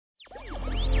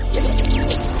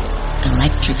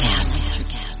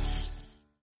NutriCast.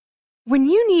 When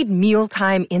you need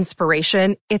mealtime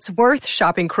inspiration, it's worth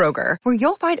shopping Kroger, where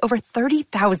you'll find over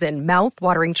 30,000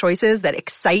 mouth-watering choices that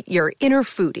excite your inner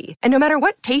foodie. And no matter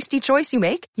what tasty choice you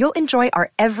make, you'll enjoy our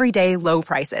everyday low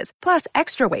prices, plus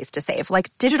extra ways to save,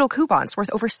 like digital coupons worth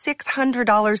over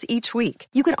 $600 each week.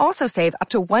 You can also save up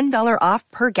to $1 off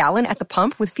per gallon at the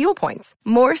pump with fuel points.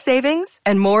 More savings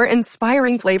and more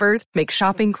inspiring flavors make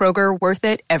shopping Kroger worth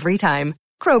it every time.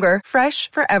 Kroger, fresh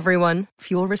for everyone.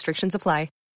 Fuel restrictions apply.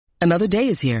 Another day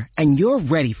is here, and you're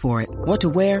ready for it. What to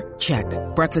wear? Check.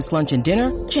 Breakfast, lunch, and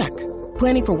dinner? Check.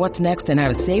 Planning for what's next and how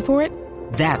to save for it?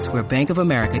 That's where Bank of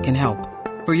America can help.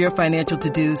 For your financial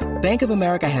to-dos, Bank of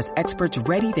America has experts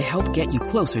ready to help get you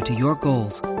closer to your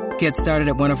goals. Get started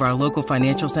at one of our local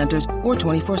financial centers or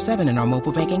 24/7 in our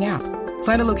mobile banking app.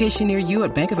 Find a location near you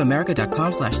at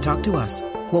bankofamerica.com/talktous.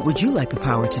 What would you like the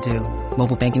power to do?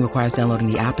 Mobile banking requires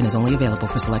downloading the app and is only available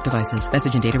for select devices.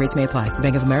 Message and data rates may apply.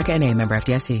 Bank of America N.A., member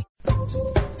FDIC.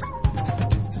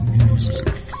 Music,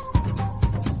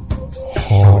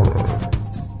 horror,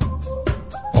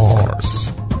 art,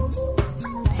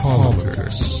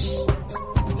 politics,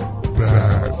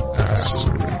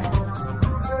 badassery.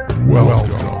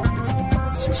 Welcome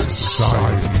to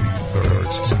Society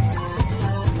 13.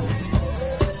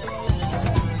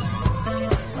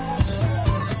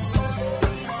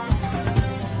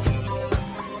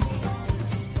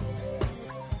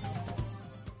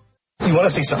 You want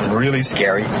to see something really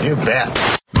scary? You bet.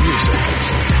 Music,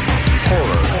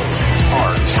 horror,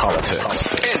 art,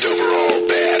 politics, and overall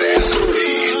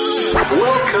badassery.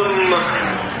 Welcome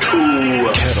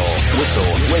to Kettle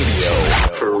Whistle Radio.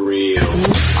 For real.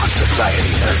 On Society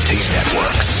 13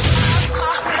 Networks.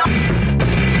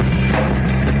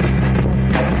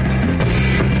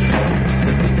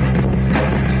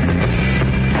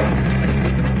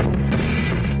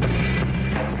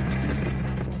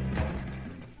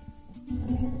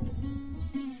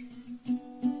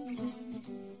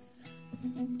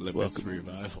 Welcome,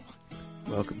 revival.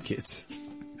 Welcome, kids.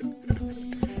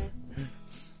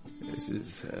 This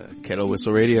is Kettle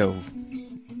Whistle Radio.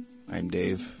 I'm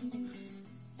Dave.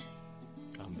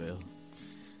 I'm Bill.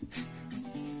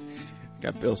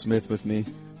 Got Bill Smith with me,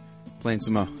 playing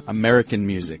some American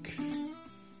music.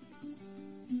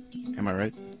 Am I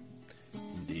right?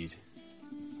 Indeed.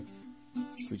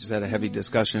 We just had a heavy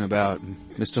discussion about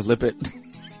Mr. Lippet.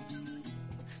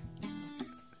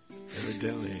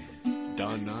 Evidently,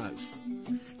 Don Knotts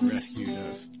rescued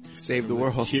us. Saved the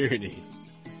world. Tyranny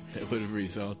that would have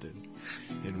resulted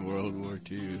in World War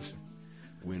II's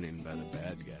winning by the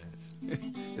bad guys.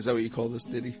 Is that what you call this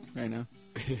ditty right now?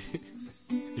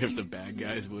 If the bad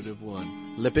guys would have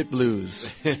won. Lippet Blues.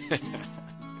 We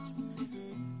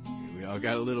all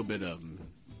got a little bit of them.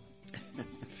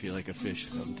 Feel like a fish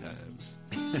sometimes.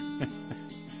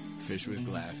 Fish with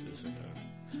glasses and a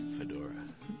fedora.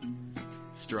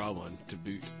 Straw one to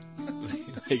boot.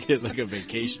 like a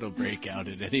vacational breakout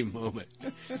at any moment.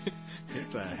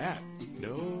 It's a hat.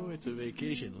 No, it's a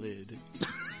vacation lid.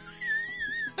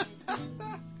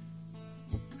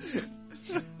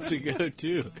 It's a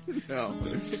go-to. No.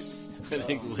 I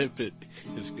think Lippet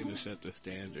is going to set the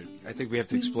standard. I think we have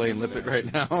to explain Lippet right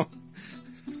now.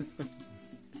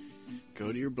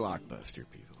 Go to your Blockbuster,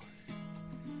 people,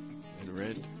 and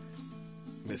rent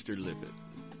Mr. Lippet.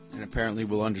 And apparently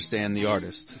we'll understand the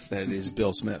artist that is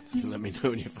Bill Smith. Let me know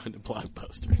when you find a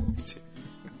Blockbuster.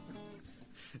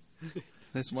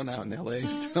 There's one out in L.A.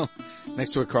 still,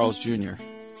 next to a Carl's Jr.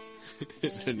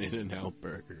 An In-N-Out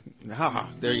burger. Ah,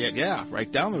 there you yeah, right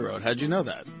down the road. How'd you know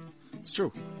that? It's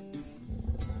true.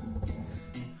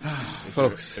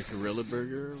 Folks. A gorilla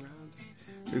burger around?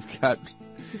 We've got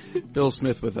Bill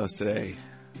Smith with us today.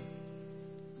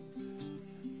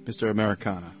 Mr.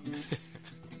 Americana.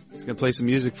 He's going to play some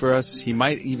music for us. He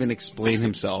might even explain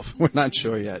himself. We're not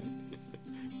sure yet.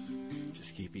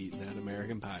 Just keep eating that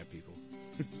American pie, people.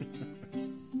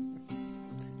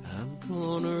 I'm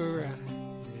gonna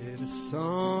write a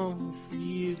song for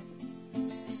you.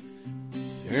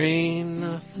 There ain't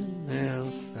nothing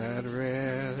else I'd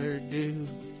rather do.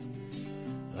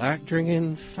 Like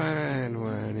drinking fine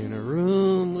wine in a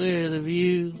room with a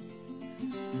view.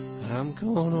 I'm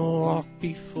gonna walk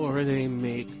before they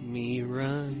make me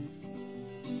run.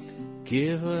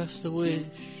 Give us the wish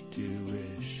to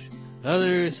wish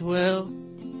others well,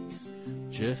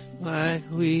 just like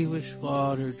we wish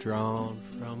water drawn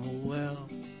from a well.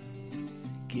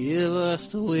 Give us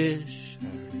the wish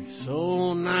our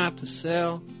soul not to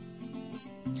sell.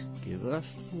 Give us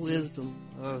the wisdom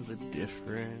of the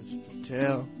difference to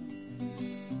tell.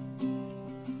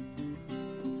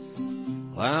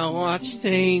 While I watched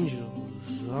angels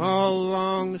all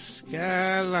along the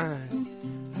skyline.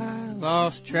 I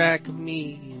lost track of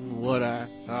me and what I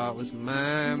thought was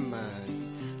my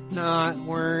mind. No, it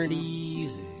weren't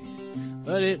easy,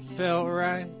 but it felt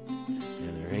right.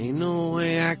 And there ain't no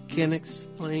way I can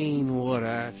explain what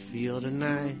I feel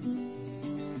tonight.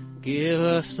 Give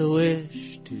us the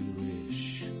wish to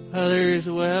wish others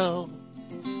well,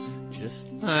 just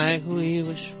like we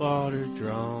wish water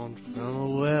drawn from a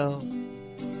well.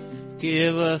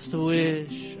 Give us the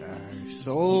wish our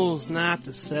souls not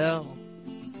to sell.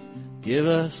 Give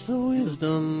us the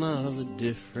wisdom of the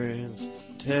difference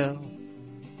to tell.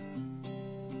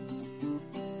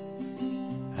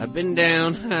 I've been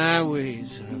down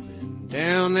highways, I've been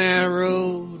down that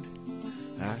road.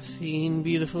 I've seen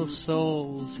beautiful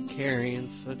souls carrying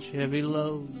such heavy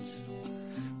loads.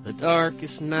 The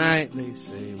darkest night, they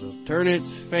say, will turn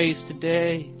its face to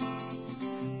day.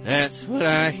 That's what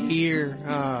I hear,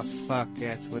 ah, fuck,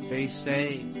 that's what they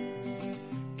say.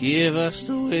 Give us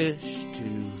the wish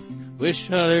to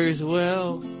wish others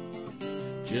well,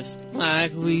 just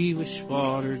like we wish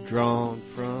water drawn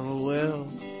from a well.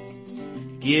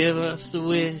 Give us the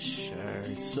wish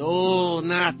our soul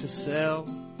not to sell.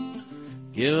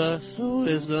 Give us the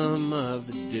wisdom of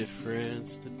the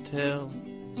difference to tell.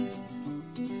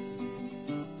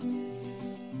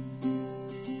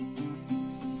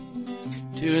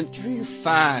 Two and three are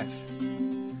five.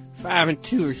 5 and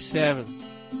 2 are 7.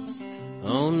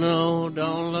 Oh no,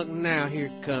 don't look now,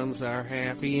 here comes our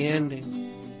happy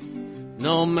ending.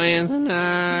 No man's an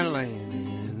island,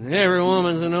 and every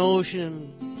woman's an ocean.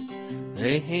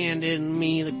 They handed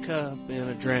me the cup and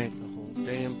I drank the whole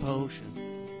damn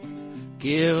potion.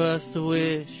 Give us the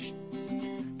wish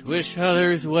to wish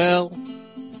others well,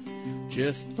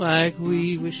 just like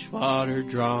we wish water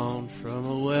drawn from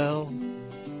a well.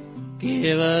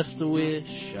 Give us the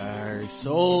wish our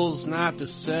souls not to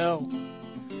sell.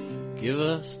 Give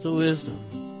us the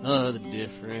wisdom of the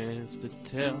difference to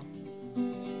tell.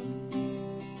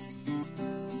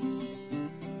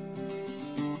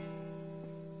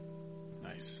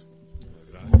 Nice.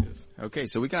 Okay,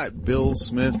 so we got Bill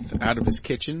Smith out of his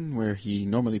kitchen where he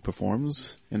normally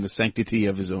performs in the sanctity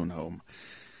of his own home.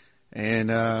 And,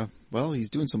 well, he's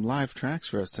doing some live tracks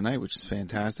for us tonight, which is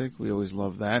fantastic. We always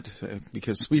love that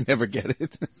because we never get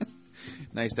it.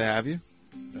 Nice to have you.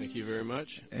 Thank you very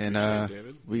much. And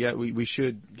David. we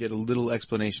should get a little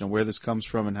explanation of where this comes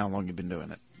from and how long you've been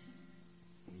doing it.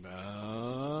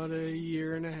 About a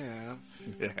year and a half.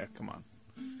 Yeah, come on.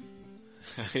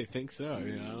 I think so. I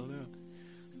don't know.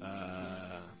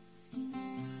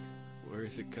 Where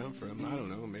does it come from? I don't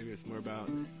know. Maybe it's more about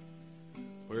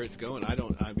where it's going.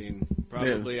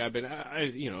 Probably yeah.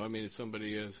 If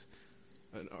somebody is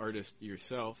an artist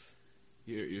yourself,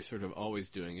 you're sort of always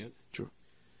doing it. True.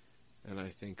 And I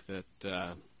think that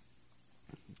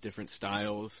different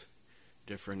styles,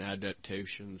 different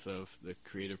adaptations of the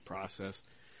creative process,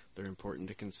 they're important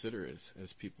to consider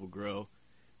as people grow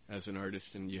as an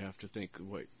artist, and you have to think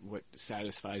what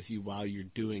satisfies you while you're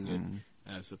doing it,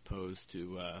 as opposed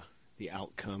to the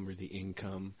outcome or the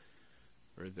income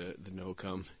or the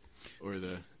no-come or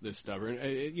the stubborn.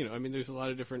 There's a lot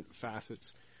of different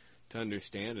facets to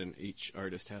understand, and each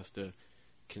artist has to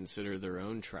consider their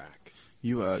own track.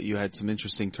 You had some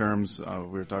interesting terms we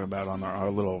were talking about on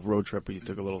our little road trip you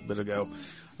took a little bit ago,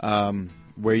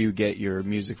 where you get your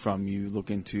music from. You look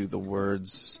into the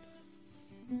words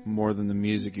more than the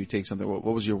music. You take something. What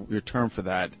was your term for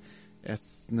that?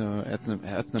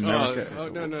 Ethnomerica?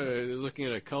 No. Looking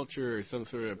at a culture or some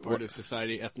sort of part of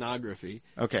society, ethnography.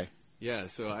 Okay. Yeah,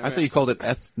 so I thought you called it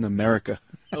Ethnomerica.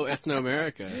 Oh,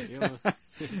 Ethnomerica. Yeah.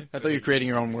 I thought you were creating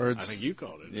your own words. I think you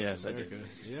called it. Yes, America.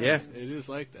 I did. Yeah, it is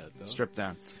like that, though. Stripped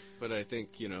down. But I think,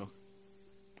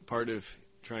 part of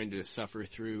trying to suffer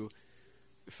through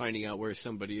finding out where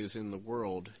somebody is in the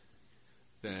world,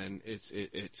 then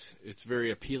it's very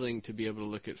appealing to be able to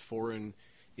look at foreign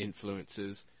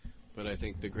influences. But I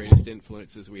think the greatest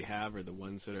influences we have are the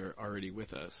ones that are already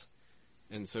with us.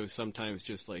 And so sometimes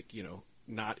just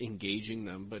not engaging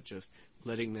them, but just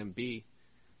letting them be,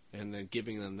 and then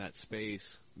giving them that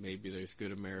space. Maybe there's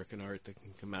good American art that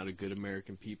can come out of good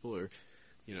American people, or,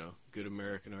 good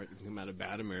American art that can come out of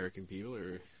bad American people,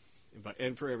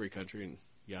 and for every country, and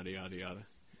yada, yada, yada.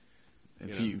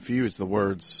 And for you, it's the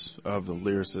words of the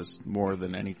lyricist more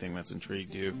than anything that's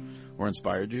intrigued you or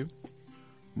inspired you,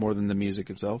 more than the music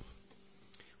itself?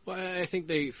 Well, I think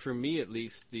for me at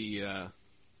least, it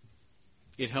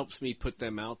helps me put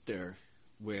them out there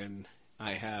when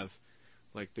I have,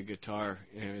 like, the guitar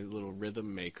and a little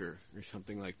rhythm maker or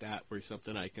something like that, where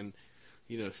something I can,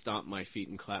 stomp my feet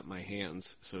and clap my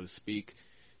hands, so to speak,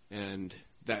 and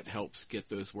that helps get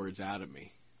those words out of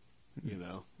me. you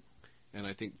know. And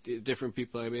I think different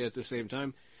people, I mean, at the same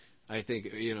time, I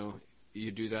think, you know,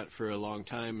 you do that for a long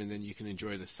time and then you can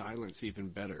enjoy the silence even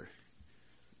better.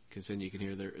 Because then you can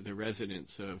hear the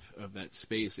resonance of that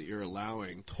space that you're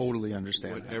allowing. Totally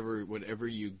understand whatever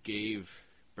you gave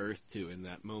birth to in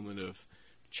that moment of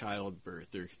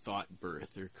childbirth or thought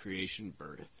birth or creation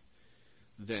birth.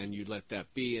 Then you let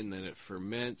that be, and then it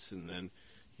ferments, and then,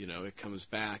 you know, it comes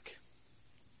back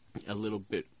a little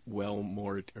bit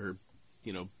more, or,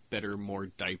 you know, better, more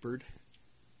diapered.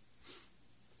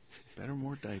 Better,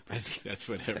 more diapered. I think that's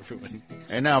what everyone...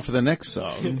 And now for the next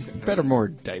song, Better, More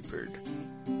Diapered.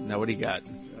 Now what do you got?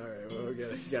 All right, well, we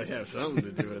gotta have something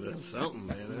to do with it. Something,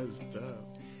 man, that's tough.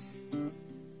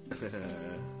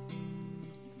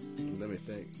 Let me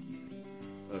think.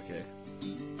 Okay.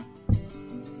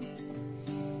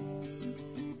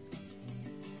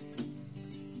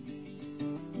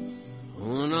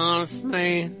 One honest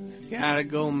man's gotta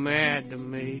go mad to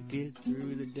make it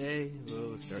through the day.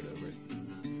 Well, let's start over.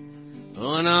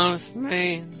 One honest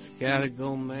man's gotta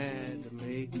go mad to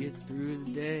make it through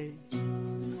the day. The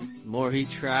more he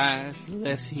tries, the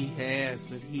less he has,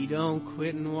 but he don't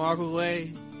quit and walk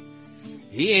away.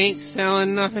 He ain't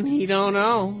selling nothing he don't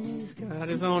own. He's got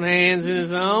his own hands in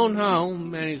his own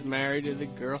home, and he's married to the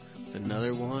girl with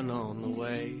another one on the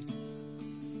way.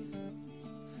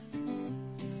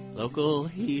 Local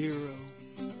hero,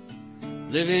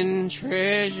 living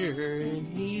treasure, and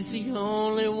he's the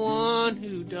only one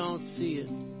who don't see it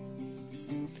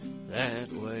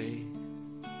that way.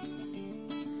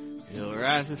 He'll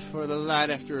rise before the light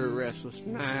after a restless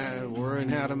night, worrying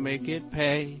how to make it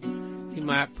pay. He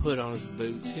might put on his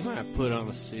boots, he might put on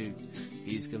a suit,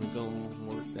 he's gonna go and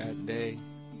work that day.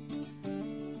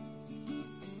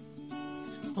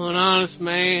 One honest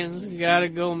man's gotta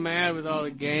go mad with all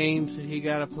the games that he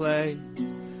gotta play.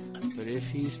 But if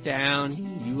he's down,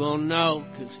 you won't know,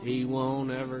 'cause he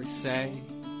won't ever say.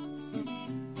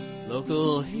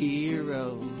 Local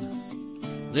hero,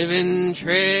 living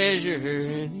treasure,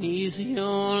 and he's the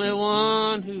only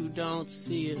one who don't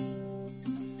see it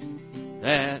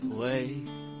that way.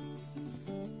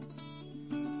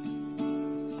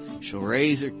 She'll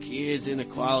raise her kids in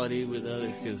equality with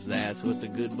others, 'cause that's what the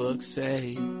good books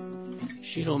say.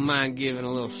 She don't mind giving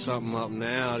a little something up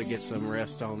now to get some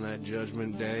rest on that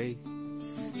judgment day.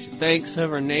 She thinks of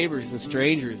her neighbors and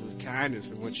strangers with kindness,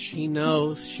 and what she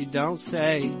knows she don't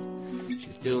say.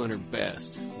 She's doing her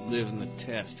best, living the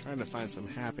test, trying to find some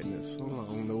happiness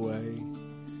along the way.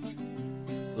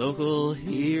 Local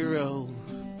hero,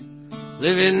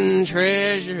 living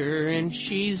treasure, and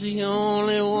she's the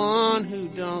only one who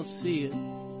don't see it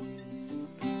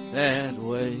that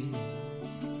way.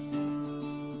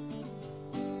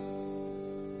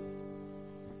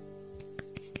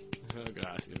 Oh,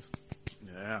 gracias.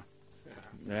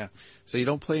 Yeah. So you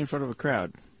don't play in front of a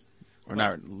crowd? Or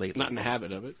not lately? Not in the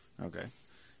habit of it. Okay.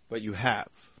 But you have?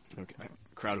 Okay.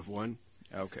 Crowd of one.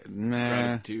 Okay. Crowd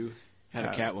Nah. of two. Had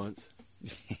a cat once.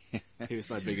 He was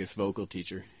my biggest vocal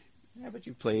teacher. Yeah, but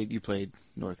you played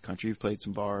North Country, you played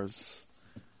some bars.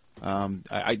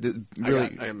 I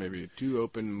got maybe 2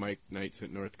 open mic nights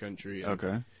at North Country. And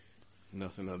okay.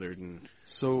 Nothing other than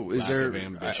so is lack there of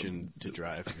ambition to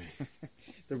drive me.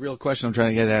 The real question I'm trying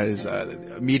to get at is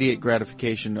immediate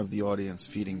gratification of the audience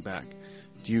feeding back.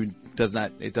 It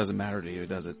doesn't matter to you,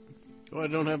 does it? Well, I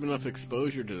don't have enough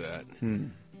exposure to that.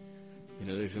 You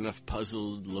know, there's enough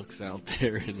puzzled looks out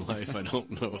there in life. I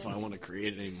don't know if I want to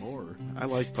create any more. I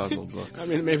like puzzled looks. I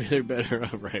mean, maybe they're better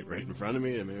right in front of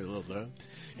me. Maybe a little though.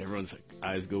 Everyone's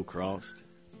eyes go crossed.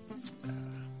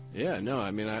 Yeah, no,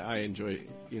 I mean, I enjoy,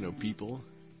 people.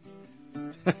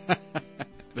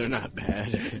 They're not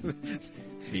bad.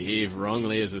 Behave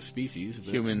wrongly as a species.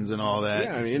 But humans and all that.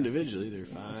 Yeah, I mean, individually, they're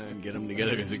fine. Get them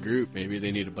together as a group. Maybe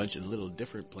they need a bunch of little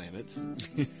different planets.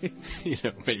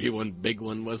 Maybe one big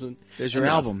one wasn't. There's your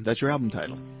album. That's your album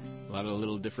title. A lot of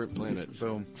little different planets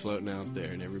Boom. floating out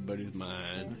there in everybody's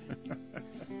mind.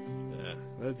 Yeah,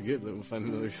 that's good. We'll find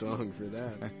another song for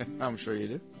that. I'm sure you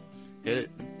do. Hit it.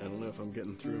 I don't know if I'm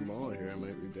getting through them all here. I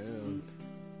might be down.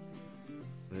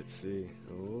 Let's see.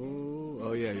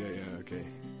 Oh, yeah, okay.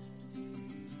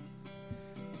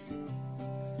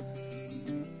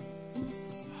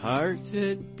 Hearts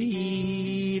that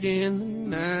beat in the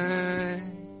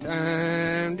night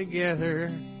time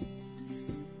together.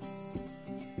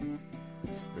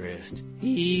 Rest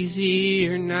easy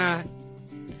or not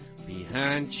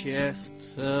behind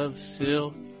chests of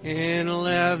silk and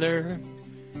leather.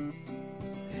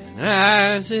 And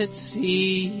eyes that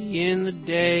see in the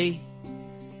day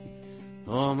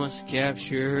all must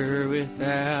capture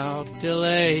without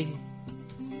delay.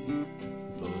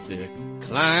 Both the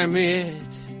climate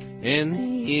and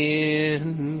the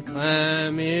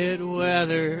inclement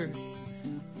weather.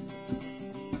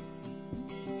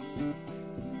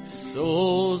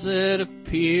 Souls that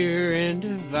appear and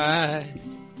divide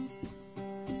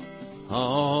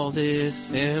all this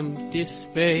empty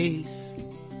space.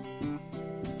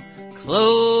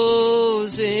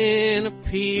 Close and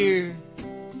appear,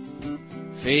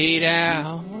 fade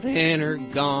out and are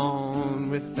gone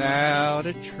without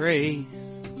a trace.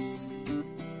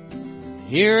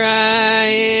 Here I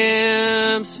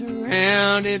am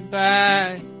surrounded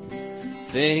by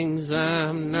things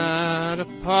I'm not a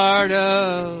part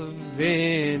of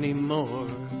anymore.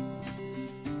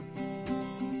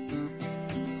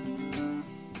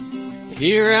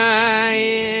 Here I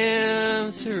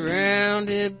am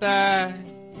surrounded by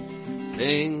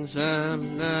things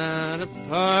I'm not a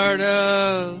part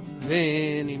of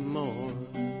anymore.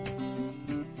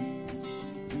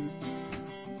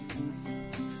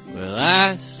 Well,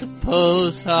 I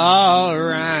suppose all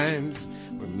rhymes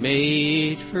were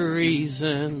made for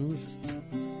reasons,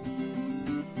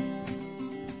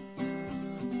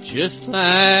 just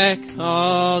like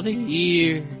all the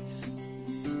years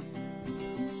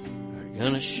are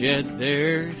gonna shed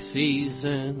their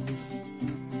seasons.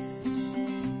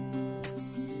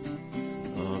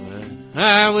 Oh, but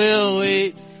I will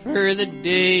wait for the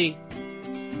day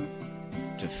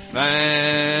to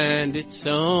find its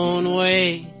own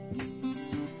way.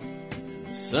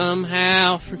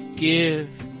 Somehow forgive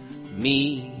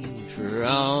me for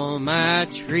all my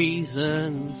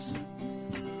treasons.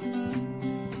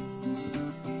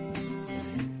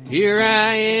 Here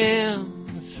I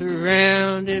am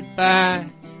surrounded by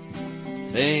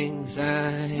things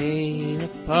I ain't a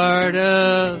part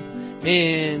of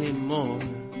anymore.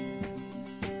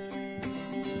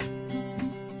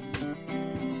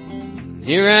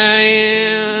 Here I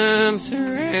am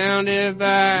surrounded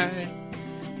by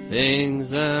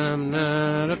things I'm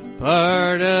not a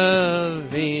part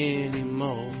of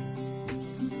anymore.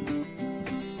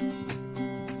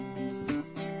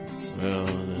 Well,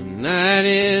 the night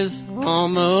is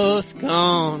almost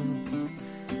gone,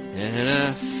 and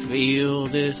I feel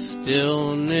this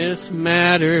stillness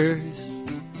matters.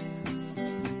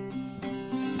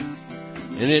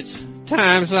 And it's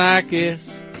times like this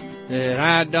that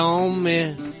I don't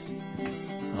miss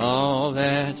all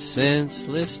that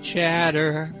senseless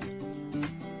chatter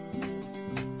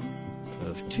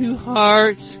of two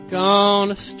hearts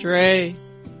gone astray,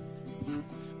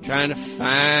 trying to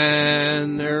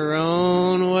find their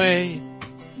own way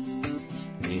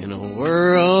in a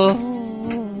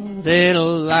world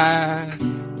that'll lie,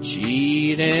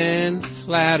 cheat, and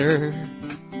flatter.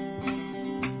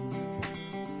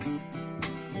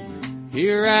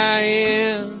 Here I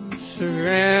am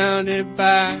surrounded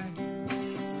by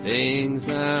things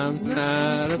I'm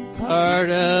not a part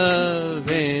of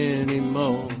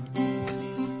anymore.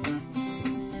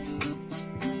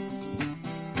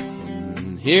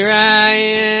 And here I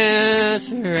am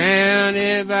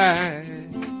surrounded by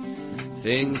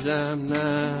things I'm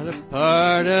not a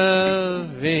part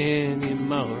of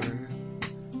anymore.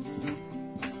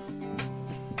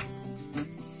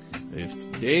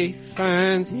 If today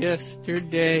finds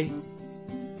yesterday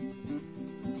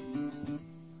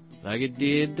like it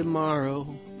did tomorrow,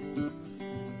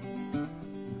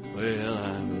 well,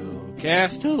 I will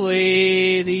cast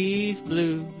away these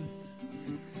blues.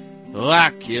 Oh,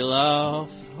 I kill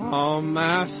off all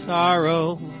my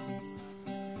sorrow.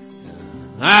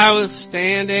 I will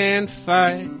stand and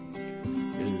fight,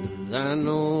 'cause I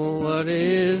know what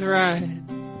is right.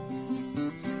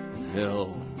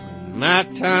 Hell, when my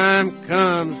time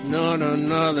comes, not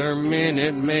another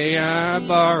minute may I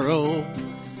borrow.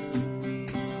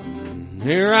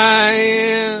 Here I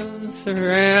am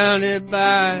surrounded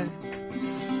by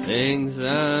things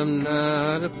I'm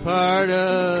not a part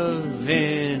of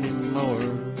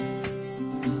anymore.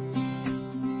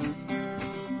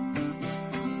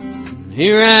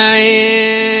 Here I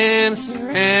am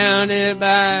surrounded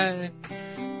by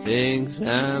things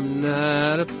I'm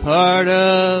not a part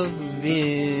of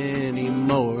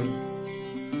anymore.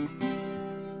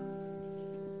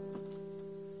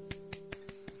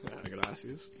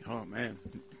 Gracias. Oh man,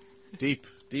 deep,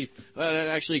 deep. Well, that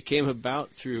actually came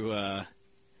about through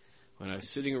when I was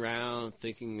sitting around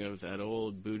thinking of that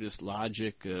old Buddhist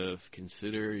logic of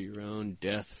consider your own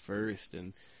death first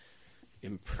and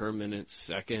impermanence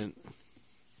second.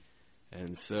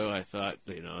 And so I thought,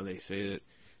 they say that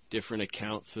different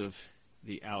accounts of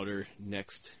the outer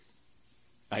next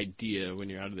idea when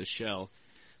you're out of the shell,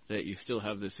 that you still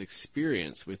have this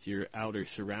experience with your outer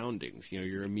surroundings,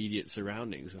 your immediate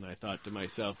surroundings. And I thought to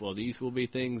myself, well, these will be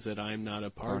things that I'm not a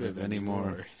part of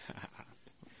anymore.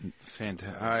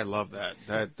 Fantastic. I love that.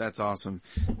 That's awesome.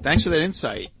 Thanks for that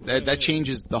insight. That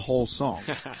changes the whole song.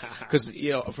 Because,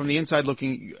 from the outside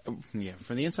looking out,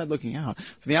 from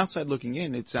the outside looking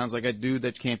in, it sounds like a dude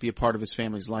that can't be a part of his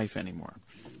family's life anymore.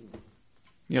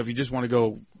 If you just want to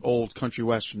go old country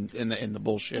western in the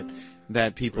bullshit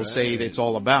that people say that it's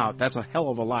all about, that's a hell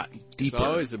of a lot deeper. It's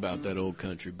always about that old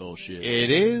country bullshit.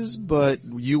 It is, but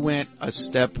you went a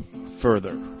step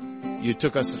further. You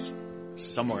took us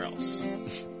somewhere else.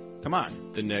 Come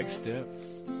on. The next step.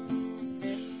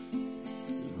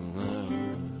 I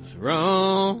was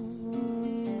wrong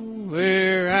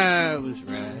where I was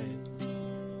right.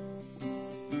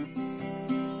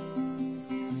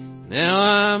 Now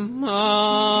I'm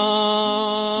all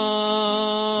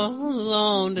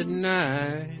alone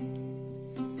tonight.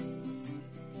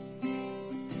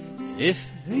 If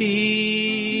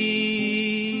these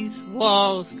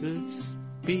walls could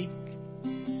speak,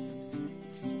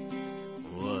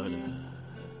 what a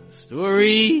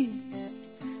story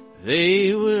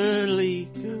they would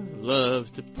leak of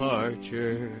love's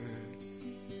departure.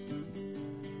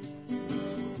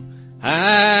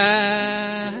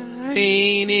 I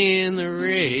ain't in the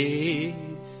race.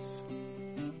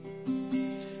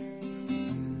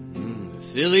 The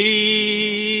silly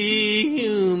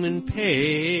human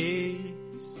pace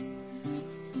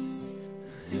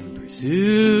in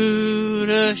pursuit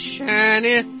of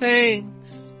shiny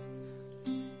things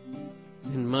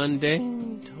and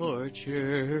mundane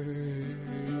tortures.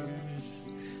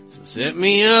 So set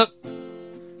me up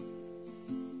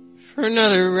for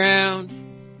another round.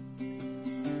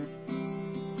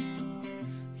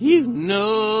 You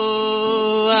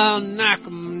know I'll knock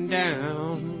 'em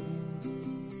down.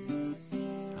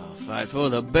 I'll fight for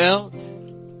the belt.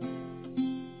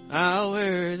 I'll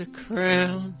wear the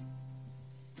crown.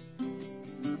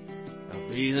 I'll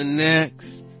be the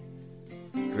next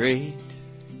great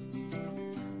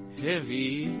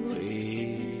heavyweight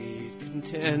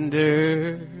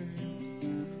contender.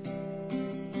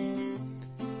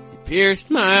 You pierced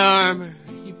my armor.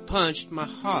 You punched my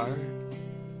heart.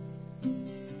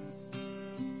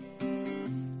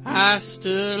 I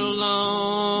stood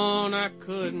alone, I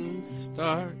couldn't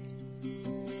start.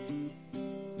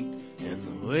 And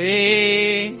the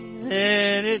way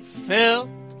that it felt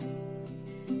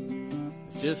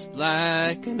was just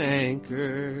like an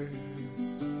anchor.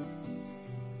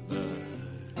 But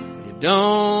you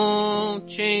don't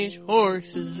change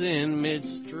horses in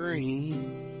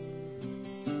midstream.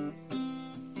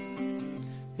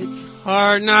 It's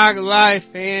hard knock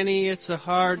life, Annie, it's a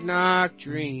hard knock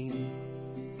dream.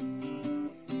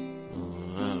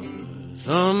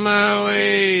 On my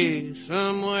way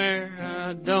somewhere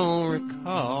I don't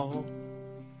recall.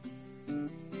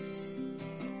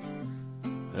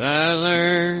 I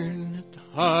learned that the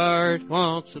heart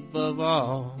wants above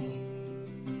all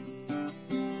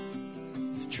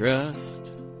is trust,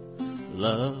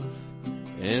 love,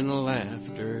 and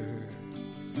laughter.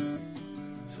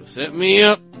 So set me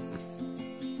up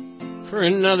for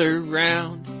another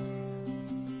round.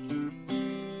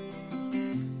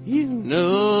 You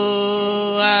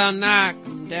know I'll knock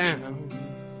 'em down.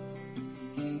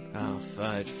 I'll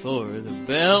fight for the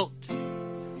belt.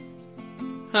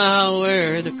 I'll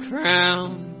wear the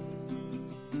crown.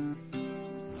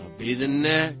 I'll be the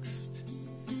next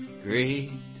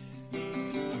great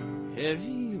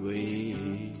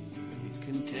heavyweight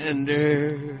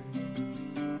contender.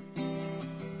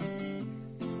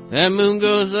 That moon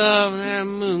goes up and that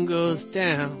moon goes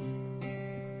down.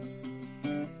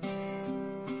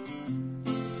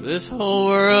 This whole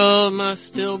world must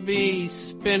still be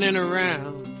spinning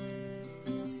around.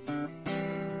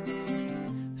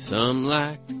 Some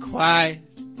like the quiet,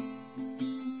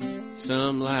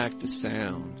 some like the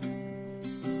sound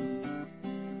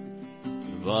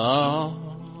of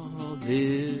all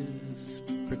this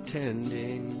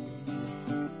pretending.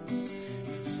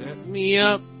 So set me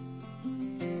up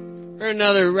for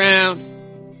another round.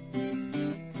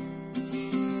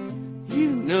 You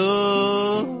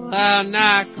know I'll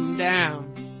knock 'em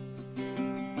down.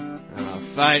 I'll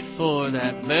fight for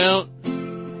that belt.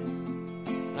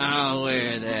 I'll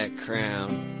wear that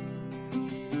crown.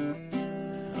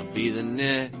 I'll be the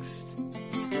next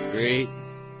great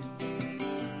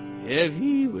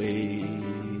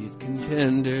heavyweight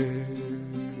contender.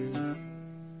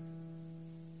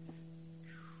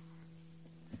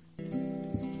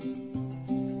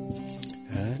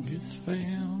 I just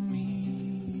found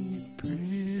me a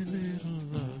pretty little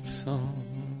love song.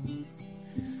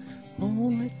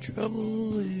 Only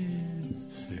trouble is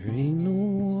there ain't no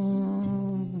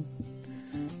one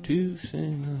to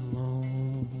sing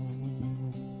along.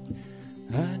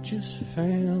 I just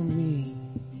found me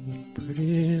a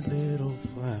pretty little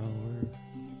flower.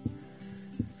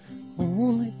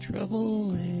 Only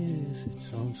trouble is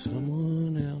it's on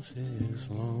someone else's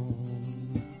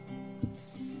lawn.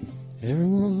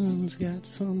 Everyone's got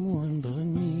someone but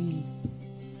me.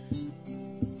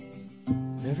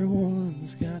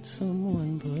 Everyone's got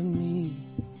someone but me.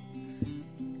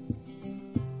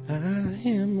 I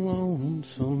am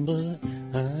lonesome, but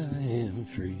I am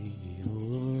free. Oh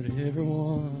Lord,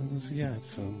 everyone's got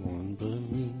someone but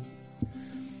me.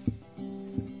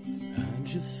 I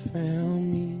just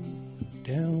found me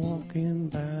down walking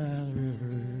by the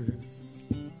river,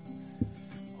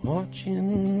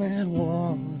 watching that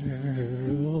water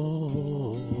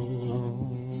roll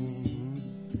on.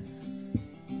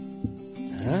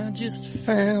 I just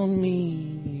found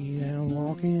me down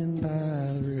walking by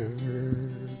the river,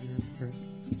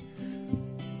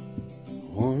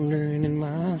 wondering in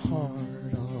my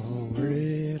heart, oh, where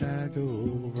did I go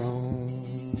wrong?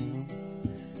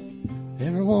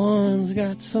 Everyone's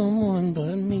got someone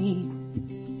but me.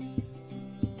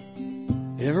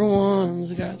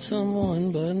 Everyone's got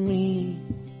someone but me.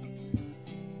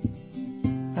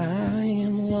 I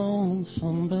am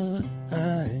lonesome, but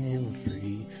I am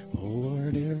free. Oh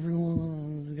Lord,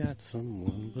 everyone's got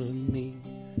someone but me.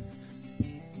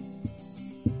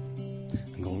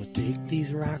 I'm gonna take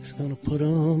these rocks, gonna put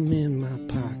them in my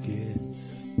pockets.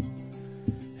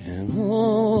 And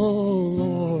oh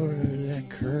Lord, that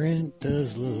current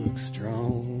does look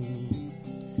strong.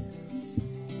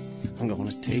 I'm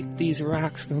gonna take these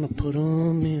rocks, gonna put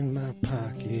them in my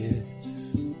pockets.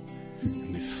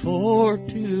 And before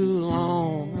too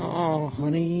long, oh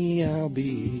honey, I'll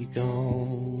be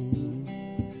gone.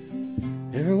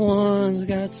 Everyone's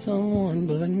got someone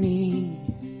but me.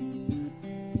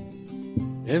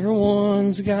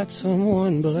 Everyone's got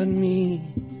someone but me.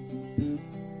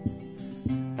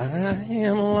 I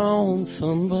am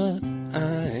lonesome, but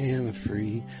I am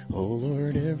free. Oh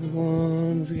Lord,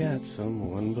 everyone's got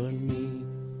someone but me.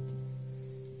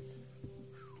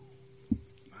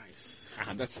 Nice.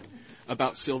 That's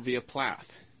about Sylvia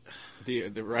Plath, the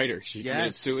writer. She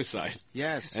committed suicide.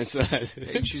 Yes. And so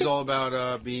And she's all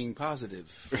about being positive,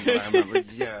 from what I remember.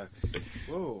 Yeah.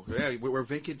 Whoa. Yeah, we're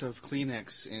vacant of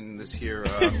Kleenex in this here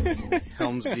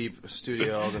Helm's Deep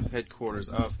studio, the headquarters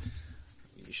of...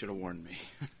 You should have warned me.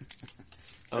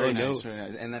 Very nice, very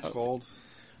nice. And that's called?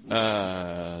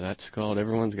 That's called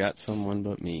Everyone's Got Someone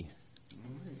But Me.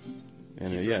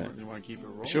 And yeah. You want to keep it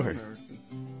rolling? Sure. Or?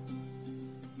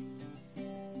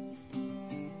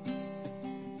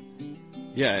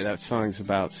 Yeah, that song's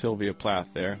about Sylvia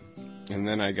Plath there. And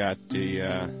then I got the...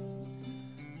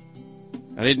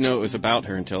 I didn't know it was about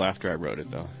her until after I wrote it,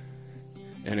 though.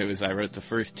 And I wrote the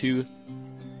first two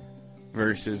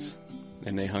verses,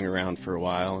 and they hung around for a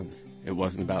while, and it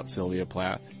wasn't about Sylvia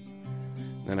Plath.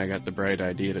 Then I got the bright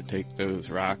idea to take those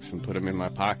rocks and put them in my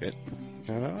pocket.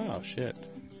 And I thought, oh, shit.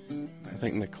 I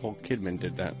think Nicole Kidman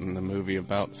did that in the movie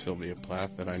about Sylvia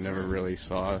Plath that I never really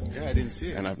saw. Yeah, I didn't see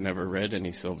it. And I've never read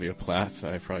any Sylvia Plath.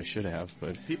 I probably should have,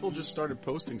 but... People just started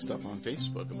posting stuff on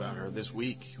Facebook about her this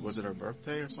week. Was it her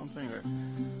birthday or something? Or...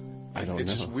 I don't know.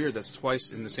 It's just weird. That's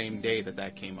twice in the same day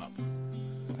that came up.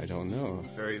 I don't know.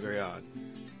 Very, very odd.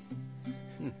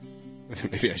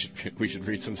 Maybe we should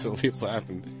read some Sylvia Plath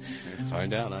and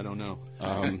find out. I don't know.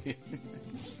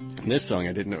 This song,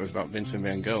 I didn't know it was about Vincent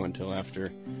van Gogh until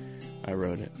after I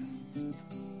wrote it.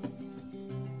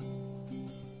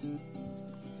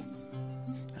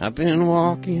 I've been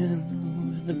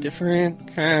walking with a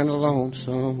different kind of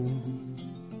lonesome.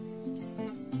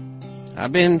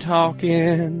 I've been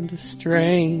talking to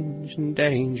strange and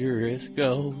dangerous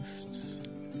ghosts.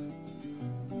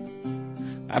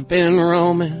 I've been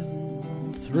roaming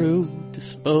through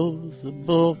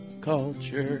disposable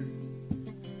culture.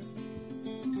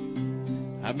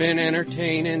 I've been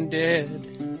entertaining dead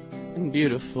and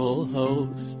beautiful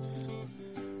hosts.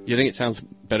 You think it sounds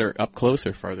better up close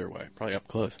or farther away? Probably up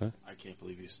close, huh? I can't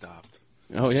believe you stopped.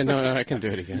 Oh, yeah, no, I can do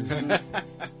it again.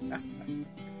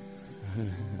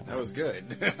 That was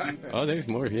good. Oh, there's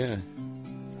more, yeah.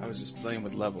 I was just playing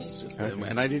with levels, Okay.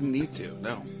 and I didn't need to,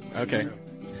 no. Okay.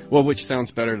 Well, which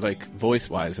sounds better, like,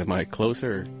 voice-wise? Am I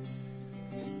closer?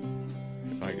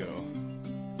 If I go...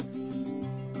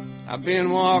 I've been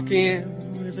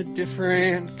walking with a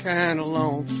different kind of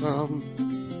lonesome.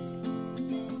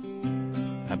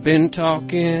 I've been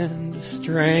talking to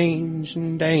strange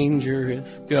and dangerous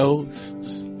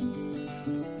ghosts.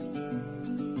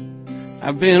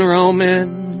 I've been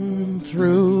roaming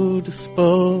through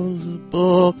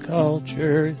disposable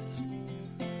cultures.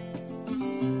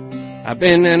 I've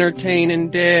been entertaining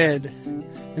dead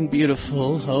and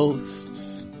beautiful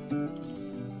hosts.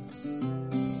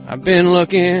 I've been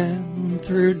looking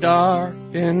through dark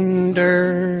and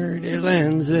dirty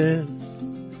lenses,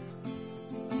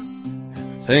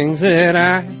 things that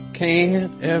I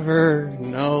can't ever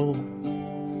know.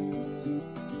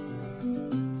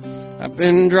 I've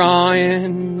been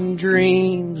drawing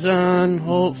dreams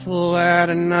unhopeful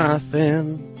out of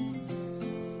nothing.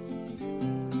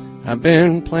 I've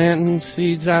been planting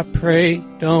seeds I pray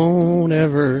don't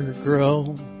ever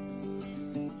grow.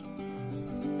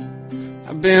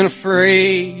 I've been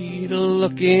afraid of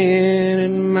looking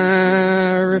in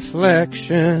my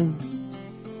reflection.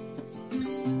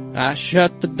 I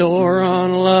shut the door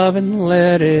on love and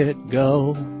let it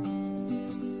go.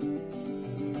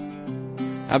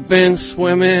 I've been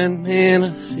swimming in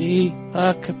a sea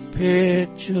of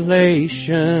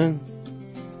capitulation.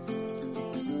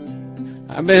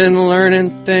 I've been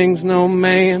learning things no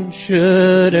man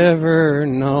should ever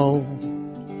know.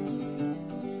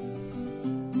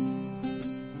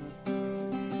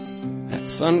 That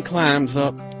sun climbs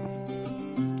up,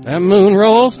 that moon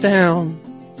rolls down,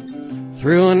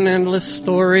 through an endless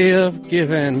story of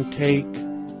give and take.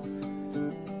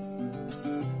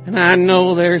 And I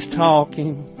know there's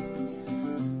talking,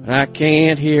 but I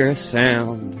can't hear a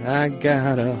sound. I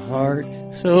got a heart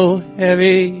so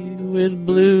heavy with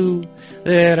blue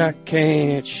that I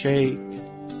can't shake.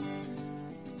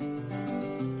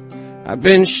 I've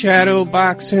been shadow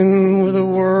boxing with a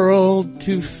world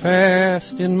too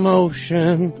fast in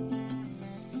motion.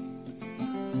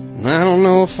 And I don't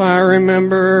know if I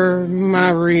remember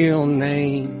my real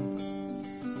name.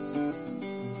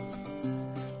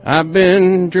 I've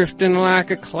been drifting like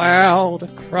a cloud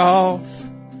across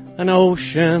an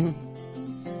ocean,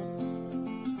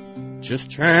 just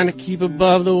trying to keep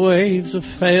above the waves of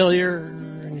failure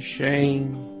and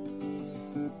shame.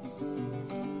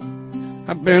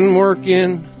 I've been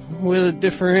working with a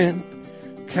different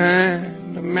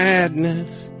kind of madness.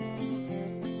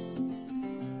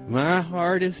 My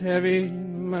heart is heavy,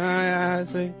 my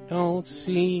eyes, they don't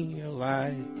see a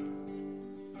light.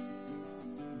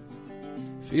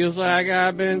 Feels like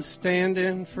I've been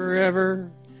standing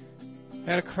forever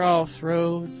at a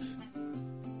crossroads.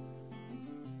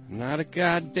 Not a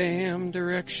goddamn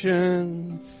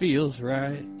direction feels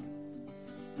right.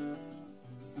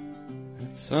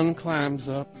 That sun climbs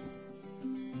up,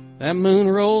 that moon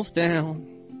rolls down,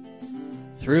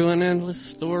 through an endless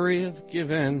story of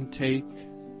give and take.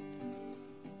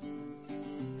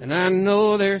 And I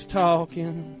know there's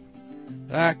talking,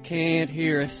 but I can't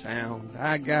hear a sound.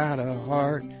 I got a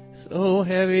heart so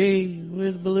heavy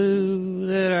with blue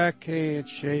that I can't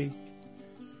shake.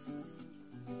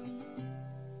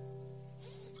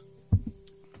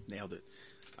 Nailed it.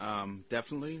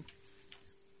 Definitely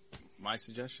my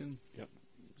suggestion. Yep.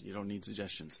 You don't need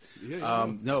suggestions. Yeah,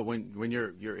 no, when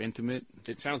you're intimate,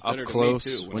 it sounds up better close.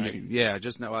 to me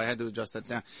too. I had to adjust that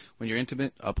down. When you're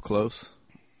intimate, up close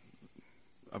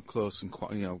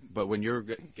and but when you're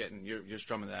you're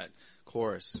strumming that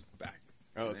chorus back.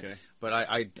 Oh, okay. But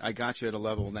I got you at a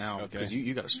level now because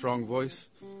you got a strong voice,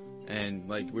 and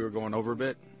like we were going over a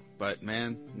bit, but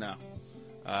man, no,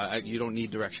 you don't need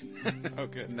direction.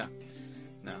 Okay. No.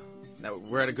 Now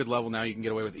we're at a good level now. You can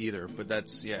get away with either, but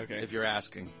that's if you're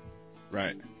asking.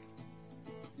 Right.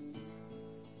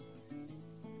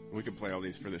 We could play all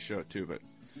these for the show too, but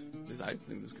I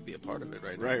think this could be a part of it,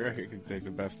 right? Right. You can take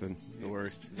the best and the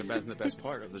worst. The best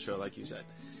part of the show, like you said.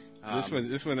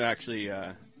 This one actually,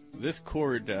 this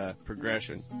chord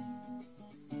progression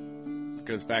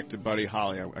goes back to Buddy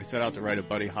Holly. I set out to write a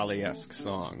Buddy Holly-esque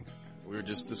song. We were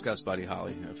just discussed Buddy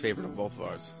Holly, a favorite of both of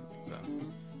ours. So,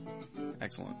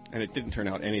 excellent. And it didn't turn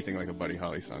out anything like a Buddy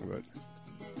Holly song, but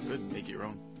good. Make it your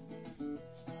own.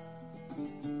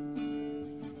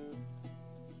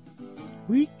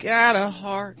 We got a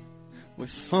heart where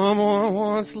someone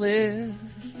once lived.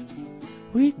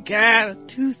 We got a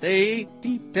toothache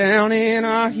deep down in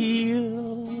our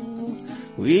heel.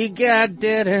 We got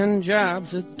dead-end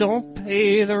jobs that don't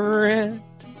pay the rent.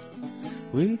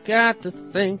 We got to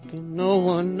thinking no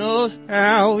one knows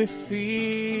how we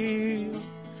feel.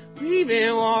 We've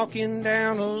been walking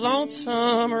down a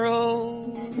lonesome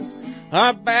road.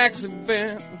 Our backs are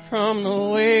bent from the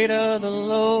weight of the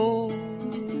load.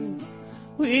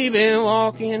 We've been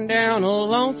walking down a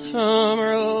lonesome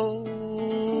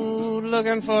road,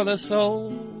 looking for the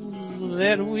soul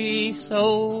that we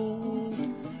sold.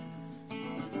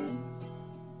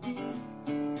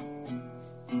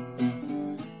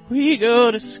 We go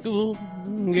to school,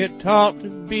 get taught to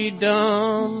be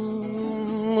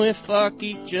dumb. We fuck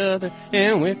each other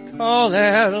and we call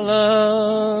that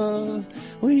love.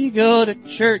 We go to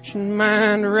church and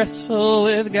mind wrestle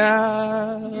with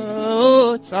God.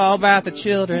 Oh, it's all about the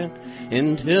children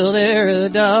until they're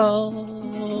adults.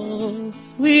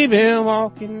 We've been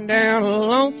walking down a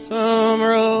lonesome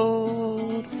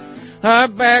road. Our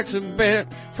backs are bent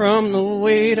from the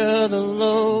weight of the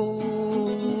load.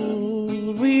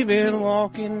 We've been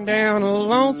walking down a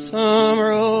lonesome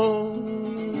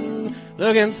road,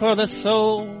 looking for the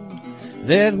soul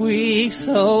that we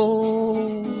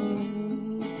sold.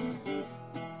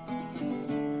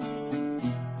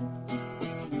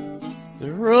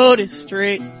 The road is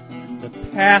straight, the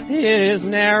path is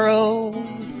narrow,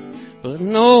 but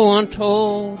no one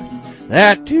told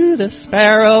that to the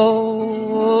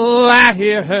sparrow. I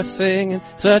hear her singing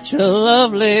such a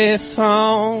lovely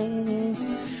song,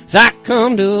 as I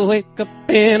come to wake up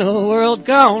in a world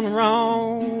gone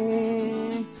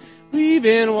wrong. We've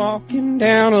been walking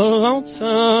down a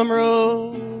lonesome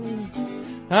road.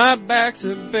 Our backs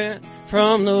are bent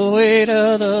from the weight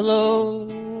of the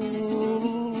load.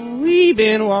 We've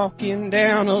been walking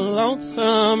down a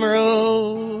lonesome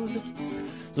road,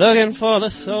 looking for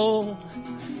the soul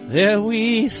that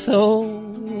we sold.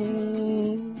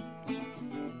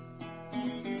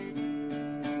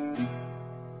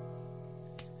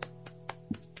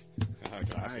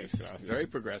 Nice. Very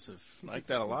progressive. Like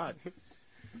that a lot.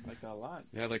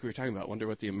 Yeah, like we were talking about. Wonder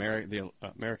what the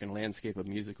American landscape of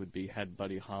music would be had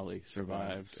Buddy Holly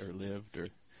survived or lived or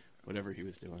whatever he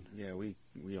was doing. Yeah, we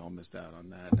all missed out on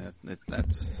that.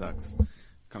 That sucks.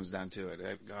 Comes down to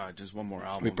it. God, just one more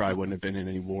album. We probably wouldn't have been in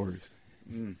any wars.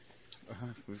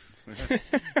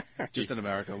 Just in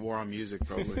America, war on music,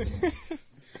 probably.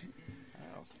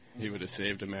 He would have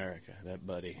saved America, that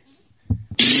Buddy.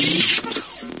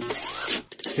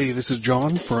 Hey, this is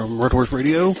John from Red Horse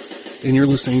Radio, and you're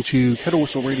listening to Kettle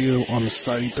Whistle Radio on the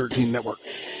Society 13 Network.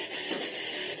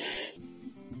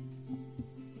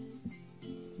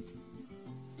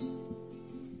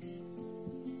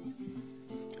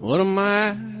 What am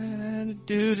I to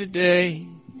do today?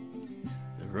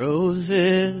 The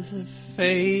roses have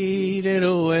faded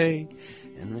away,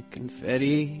 and the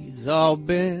confetti's all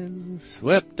been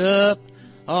swept up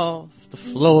off the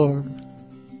floor.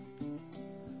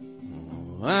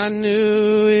 Oh, I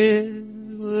knew it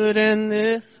would end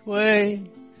this way,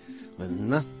 with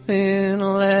nothing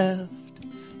left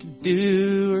to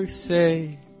do or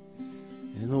say.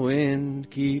 And the wind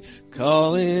keeps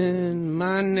calling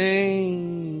my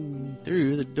name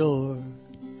through the door.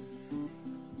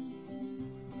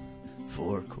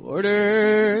 4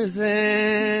 quarters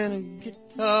and a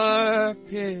guitar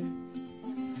pick.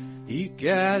 You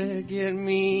gotta get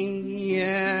me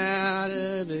out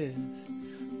of this.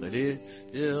 But it's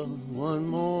still one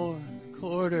more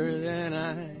quarter than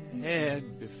I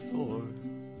had before.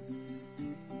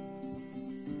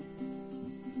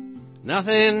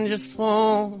 Nothing just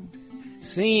won't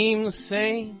seem the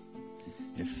same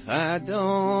if I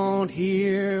don't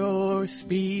hear or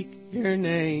speak your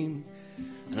name.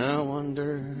 And I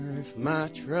wonder if my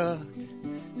truck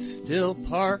is still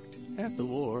parked at the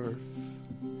wharf.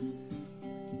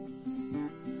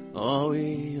 Oh,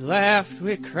 we laughed,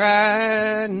 we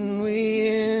cried, and we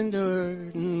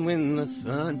endured. And when the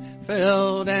sun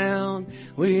fell down,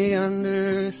 we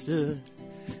understood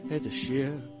that the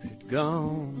ship had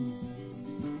gone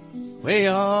way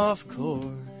off course.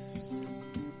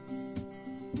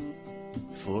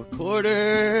 4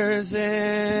 quarters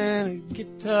and a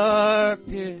guitar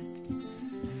pick.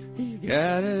 You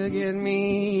gotta get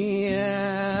me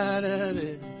out of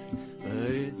this.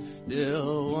 But it's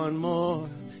still one more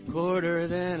quarter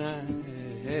than I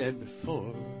had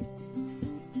before.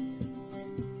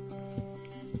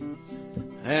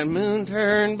 That moon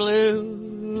turned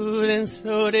blue, and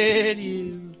so did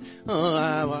you. Oh,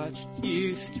 I watched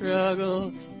you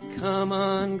struggle, come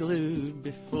unglued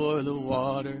before the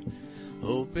water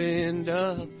opened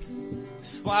up,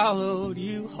 swallowed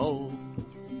you whole.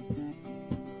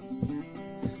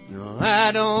 No,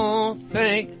 I don't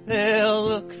think they'll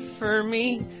look for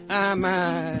me. I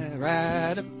might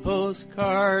write a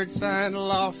postcard signed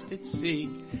Lost at Sea.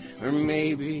 Or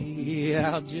maybe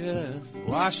I'll just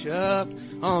wash up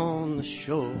on the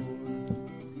shore.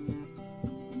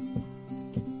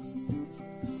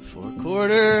 4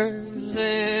 quarters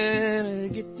and a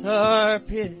guitar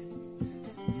pick.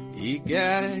 You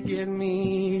gotta get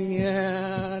me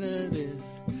out of this.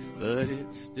 But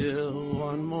it's still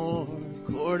one more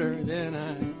quarter than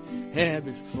I had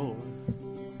before.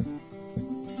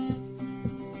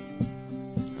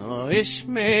 Oh,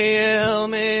 Ishmael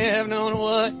may have known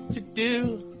what to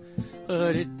do,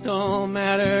 but it don't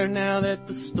matter now that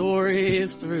the story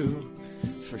is through.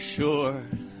 For sure,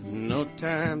 no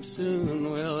time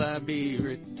soon will I be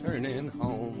returning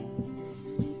home.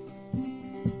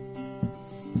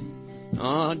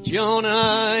 Oh,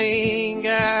 Jonah ain't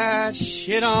got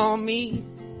shit on me.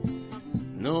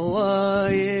 Noah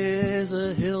is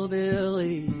a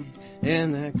hillbilly,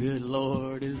 and that good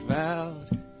Lord is vowed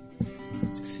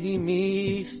to see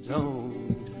me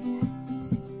stoned.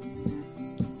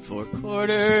 4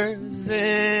 quarters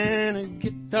and a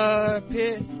guitar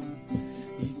pick,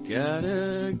 you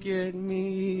gotta get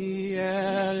me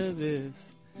out of this.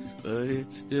 But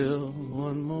it's still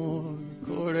one more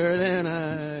quarter than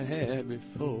I had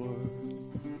before.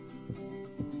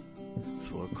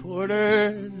 4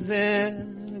 quarters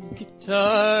and a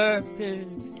guitar pick,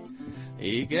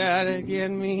 you gotta get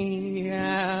me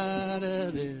out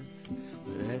of this.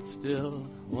 But that's still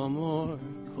one more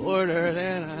quarter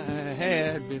than I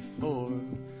had before.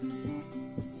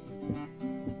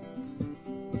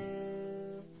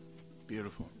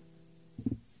 Beautiful.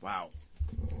 Wow.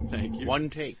 Thank you. One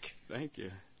take. Thank you.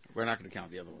 We're not going to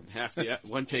count the other ones.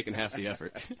 One take and half the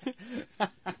effort.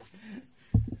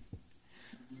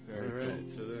 Very All right, cool.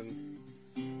 so then,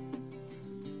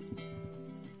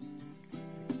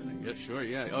 I guess, sure,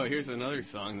 yeah. Oh, here's another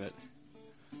song that,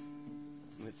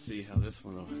 let's see how this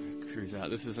one will cruise out.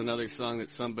 This is another song that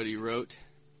somebody wrote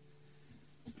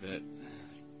that,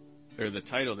 or the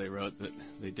title they wrote that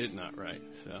they did not write.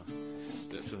 So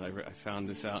this is, I found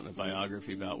this out in a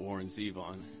biography about Warren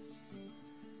Zevon.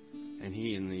 And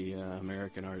he and the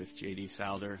American artist J.D.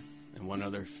 Souther and one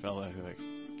other fella who I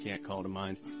can't call to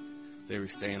mind, they were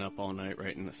staying up all night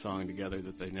writing a song together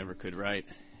that they never could write.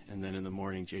 And then in the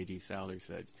morning, J.D. Souther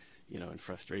said, you know, in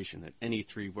frustration, that any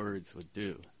 3 words would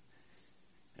do.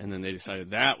 And then they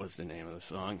decided that was the name of the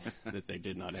song that they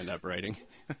did not end up writing.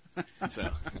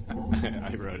 So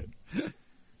I wrote it.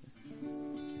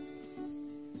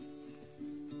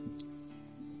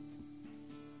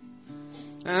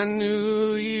 I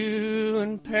knew you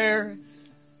in Paris.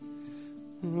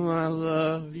 I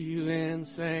loved you in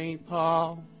St.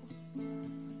 Paul.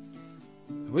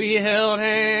 We held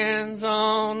hands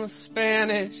on the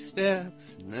Spanish steps.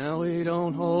 Now we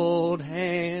don't hold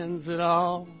hands at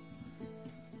all.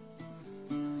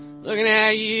 Looking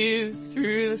at you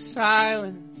through the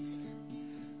silence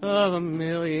of a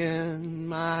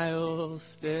 1,000,000-mile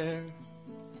stare.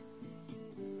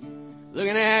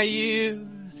 Looking at you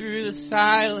through the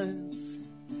silence,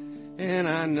 and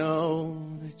I know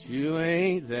that you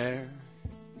ain't there.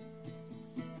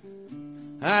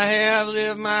 I have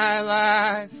lived my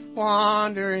life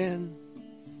wandering,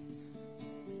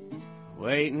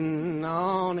 waiting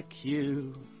on a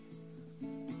cue.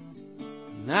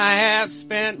 And I have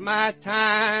spent my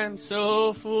time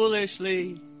so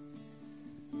foolishly,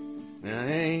 now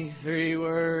ain't 3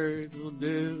 words will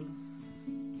do.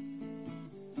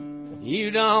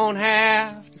 You don't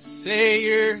have to say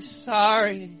you're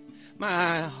sorry,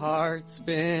 my heart's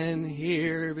been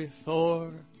here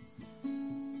before.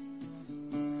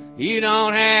 You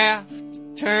don't have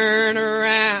to turn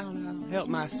around, I'll help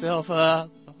myself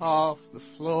up off the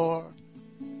floor.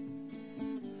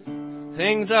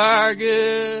 Things are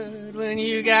good when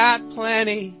you got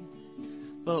plenty,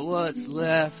 but what's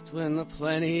left when the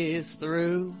plenty is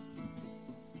through?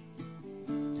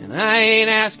 And I ain't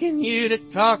asking you to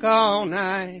talk all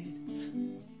night,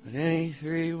 but any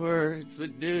 3 words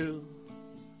would do.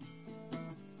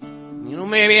 You know,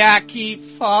 maybe I keep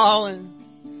falling,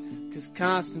 'cause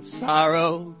constant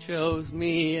sorrow chose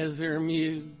me as her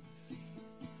muse.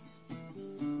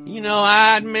 You know,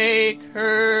 I'd make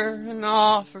her an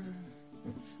offer,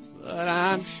 but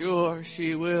I'm sure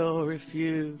she will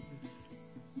refuse.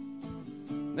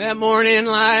 That morning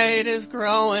light is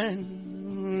growing,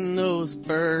 those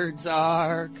birds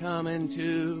are coming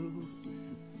too.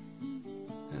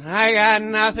 And I got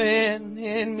nothing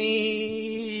in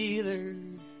me either,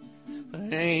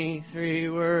 but ain't 3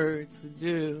 words would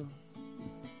do.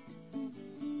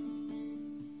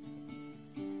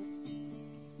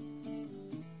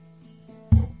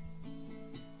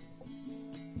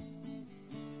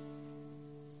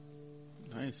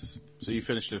 Nice. So you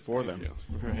finished it for them.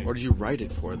 Right. Or did you write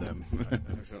it for them?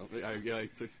 So I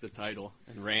took the title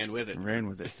and ran with it. And ran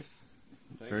with it.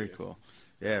 Very cool.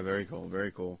 Yeah, very cool.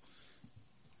 Very cool.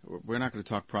 We're not going to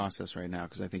talk process right now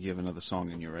because I think you have another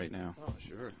song in you right now. Oh,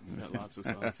 sure. We've got lots of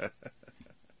songs.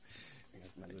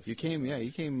 You came made a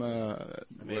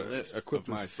list equipped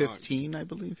of my with songs. 15, I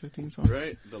believe, 15 songs.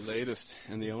 Right, the latest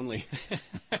and the only.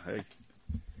 Hey,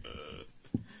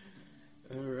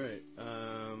 All right.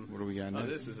 what do we got now? Oh,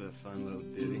 this is a fun little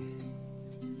ditty.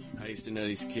 I used to know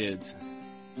these kids.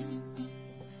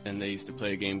 and they used to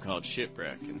play a game called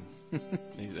Shipwreck, and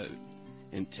that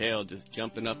entailed just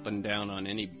jumping up and down on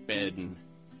any bed and,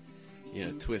 you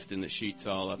know, twisting the sheets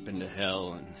all up into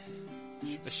hell, and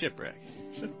a shipwreck.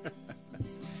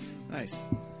 Nice.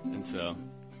 And so,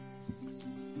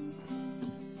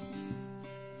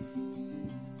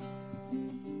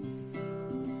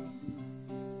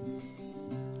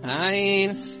 I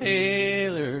ain't a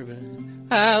sailor, but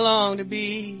I long to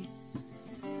be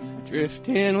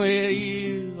drifting with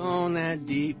you on that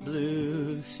deep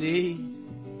blue sea.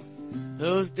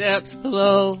 Those depths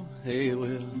below, they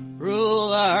will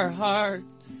rule our hearts.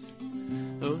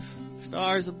 Those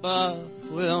stars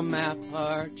above will map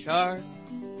our chart.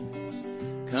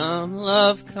 Come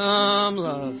love,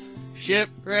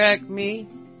 shipwreck me.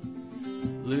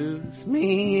 Lose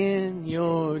me in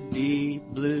your deep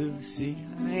blue sea.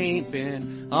 I ain't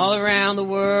been all around the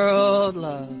world,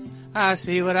 love. I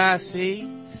see what I see,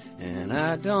 and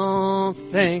I don't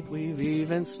think we've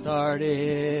even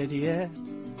started yet.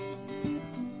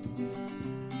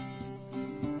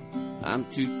 I'm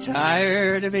too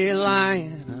tired to be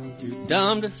lying. I'm too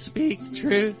dumb to speak the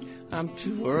truth. I'm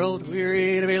too world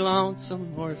weary to be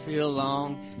lonesome or feel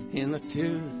long in the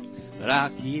tooth. But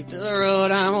I'll keep to the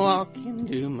road I'm walking,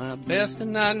 do my best to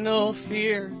not know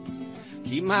fear.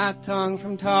 Keep my tongue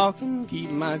from talking, keep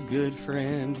my good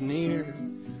friend near.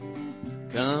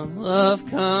 Come love,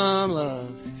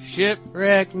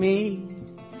 shipwreck me.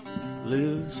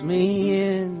 Lose me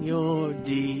in your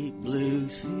deep blue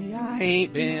sea. I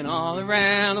ain't been all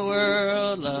around the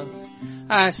world, love.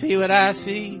 I see what I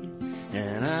see,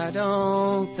 and I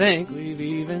don't think we've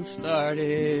even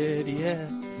started yet.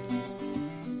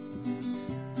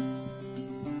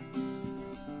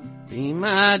 Be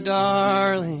my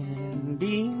darling,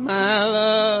 be my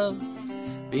love,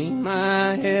 be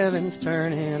my heavens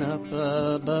turning up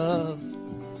above.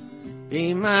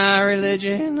 Be my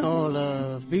religion, oh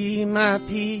love, be my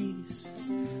peace,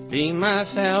 be my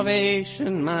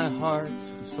salvation, my heart's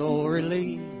sole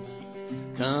release.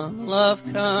 Come love,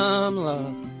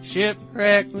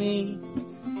 shipwreck me.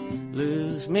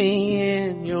 Lose me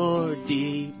in your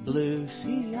deep blue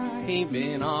sea. I ain't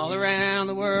been all around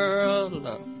the world,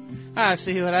 love. I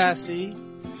see what I see,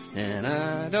 and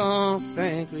I don't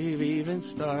think we've even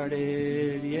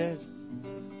started yet.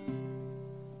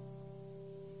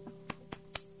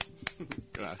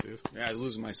 Gracias. Yeah, I was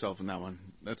losing myself in that one.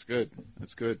 That's good.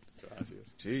 That's good. Gracias.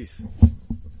 Jeez.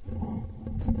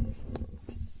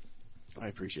 I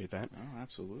appreciate that. Oh,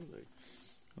 absolutely.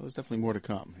 Well, there's definitely more to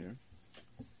come here.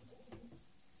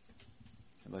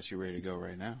 Unless you're ready to go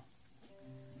right now.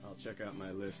 I'll check out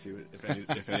my list, see what,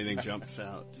 if anything jumps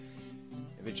out.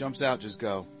 If it jumps out, just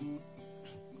go.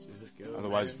 Just go.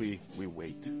 Otherwise, we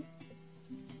wait.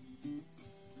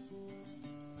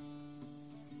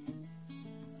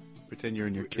 Pretend you're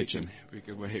in your kitchen. We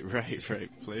could wait,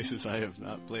 right. Places I have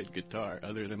not played guitar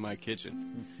other than my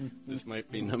kitchen. This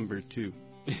might be number 2.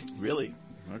 Really?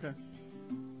 Okay.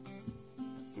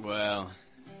 Well,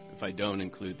 if I don't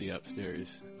include the upstairs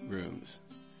rooms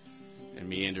and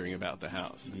meandering about the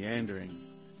house. Meandering.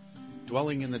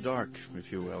 Dwelling in the dark,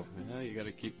 if you will. Well, you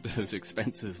gotta keep those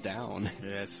expenses down.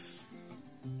 Yes.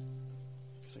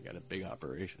 I got a big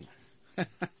operation.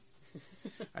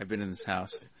 I've been in this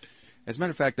house. As a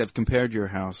matter of fact, I've compared your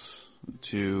house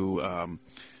to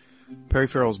Perry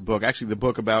Farrell's book. Actually, the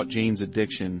book about Jane's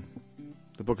addiction.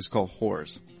 The book is called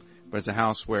Whores. But it's a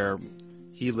house where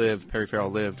Perry Farrell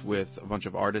lived with a bunch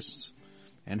of artists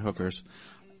and hookers.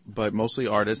 But mostly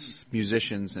artists,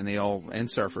 musicians, and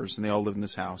surfers, and they all lived in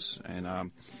this house.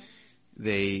 And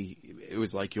it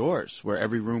was like yours, where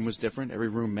every room was different. Every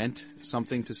room meant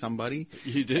something to somebody.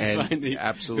 You did find the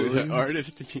absolutely. It was an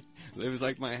artist. It was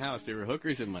like my house. There were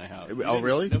hookers in my house. Oh,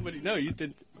 really? No, you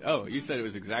did. Oh, you said it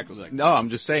was exactly like. No, I'm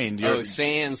just saying.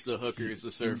 Sans the hookers, the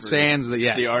surfers. Sans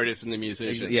the artists and the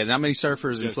musicians. Yeah, not many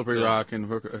surfers in Slippery Rock and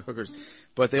hookers,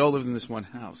 but they all lived in this one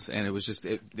house, and it was just.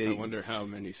 I wonder how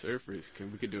many surfers.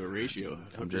 We could do a ratio.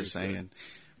 I'm just saying.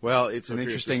 Well, it's an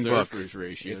interesting book. Ratio. It's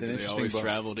an interesting interesting always book.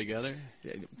 Travel together?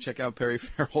 Yeah, check out Perry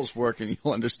Farrell's work, and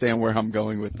you'll understand where I'm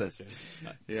going with this.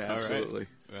 Yeah, all absolutely.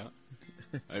 Right.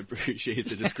 Well, I appreciate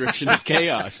the description of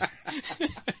chaos.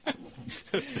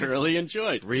 Thoroughly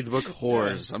enjoyed. Read the book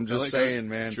Whores. I'm just saying,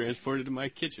 man. Transported to my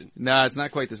kitchen. No, it's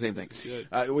not quite the same thing.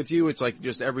 Good. With you, it's like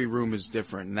just every room is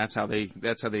different, and that's how they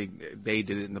did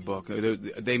it in the book.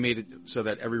 They made it so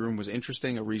that every room was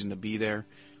interesting, a reason to be there.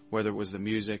 Whether it was the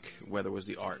music, whether it was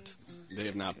the art. They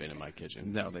have not been in my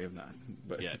kitchen. No, they have not.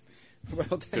 But yet.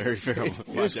 Well, Very Farrell.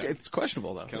 It's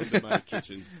questionable, though. Come to my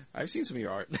kitchen. I've seen some of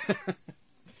your art.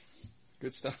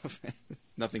 Good stuff.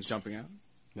 Nothing's jumping out?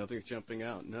 Nothing's jumping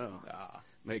out, no.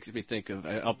 Makes me think of,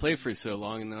 I'll play for so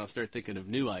long and then I'll start thinking of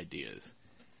new ideas.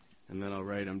 And then I'll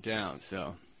write them down,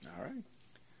 so. All right.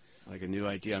 Like a new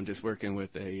idea, I'm just working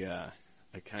with a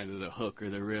kind of the hook or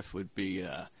the riff would be,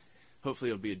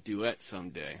 hopefully it'll be a duet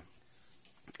someday.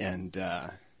 And,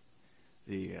 I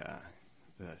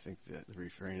think the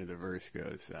refrain of the verse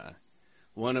goes,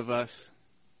 one of us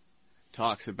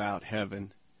talks about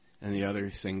heaven and the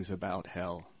other sings about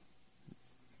hell.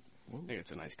 I think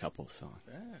it's a nice couple song.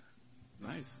 Yeah.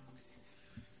 Nice.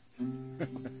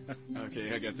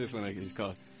 Okay, I got this one. It's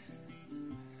called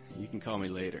You Can Call Me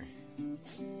Later.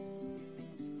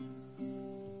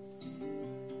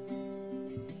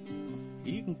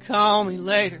 You can call me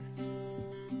later.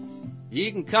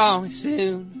 You can call me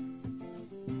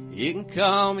soon. You can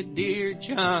call me Dear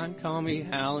John. Call me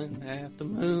howling at the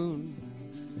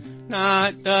moon. Nah,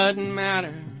 it doesn't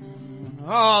matter.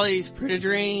 All these pretty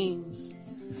dreams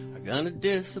are gonna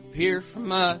disappear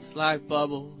from us like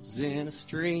bubbles in a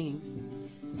stream.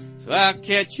 So I'll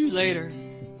catch you later.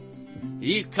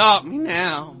 You caught me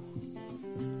now.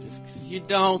 Just 'cause you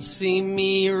don't see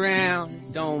me around,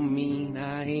 it don't mean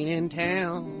I ain't in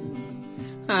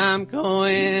town. I'm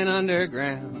going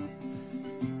underground.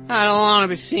 I don't wanna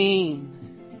be seen.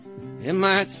 It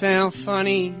might sound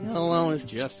funny, alone is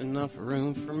just enough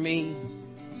room for me.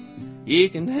 You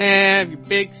can have your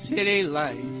big city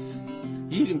lights.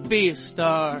 You can be a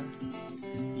star.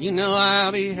 You know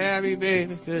I'll be happy,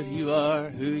 baby, 'cause you are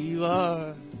who you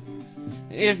are.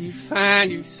 If you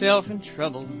find yourself in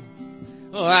trouble,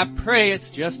 oh, I pray it's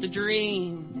just a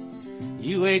dream.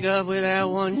 You wake up with that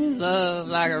one you love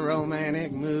like a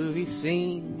romantic movie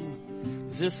scene.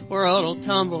 'Cause this world will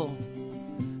tumble,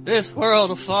 this world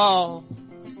will fall,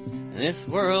 and this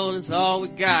world is all we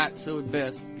got, so we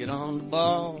best get on the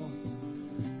ball.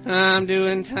 I'm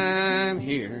doing time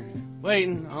here,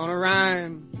 waiting on a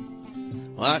rhyme,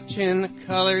 watching the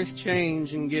colors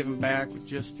change and giving back what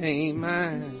just ain't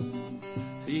mine.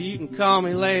 So you can call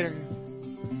me later,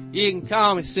 you can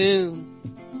call me soon,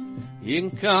 you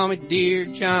can call me Dear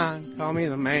John, call me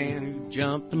the man who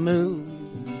jumped the moon.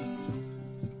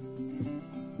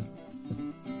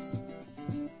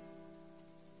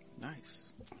 Nice.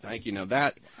 Thank you. Now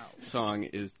that song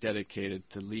is dedicated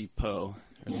to Li Po,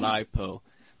 or Lai Po,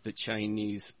 the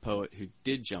Chinese poet who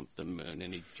did jump the moon,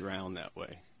 and he drowned that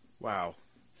way. Wow.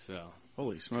 So,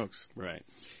 Holy smokes. right.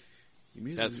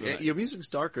 Your music's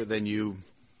darker than you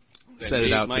Then set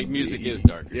it out my to music be. is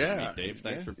darker. Yeah. Hey, Dave,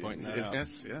 thanks for pointing that out.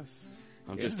 Yes.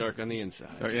 I'm just dark on the inside.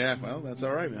 Oh, yeah, well, that's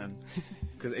all right, man.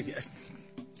 Because what ain't-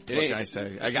 can I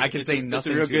say? I can say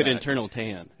nothing. It's a real to good that. internal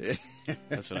tan.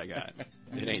 That's what I got.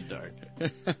 It ain't dark.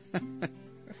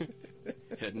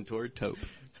 Heading toward taupe.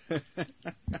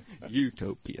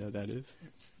 Utopia, that is.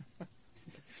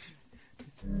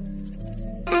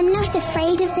 I'm not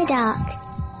afraid of the dark,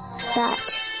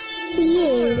 but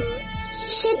you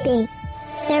should be.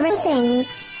 There are things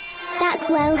that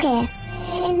dwell here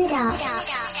in the dark.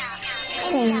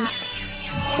 Things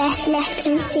best left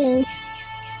unseen.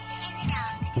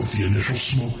 With the initial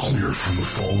smoke cleared from the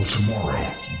fall of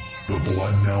tomorrow, the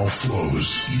blood now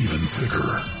flows even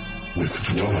thicker with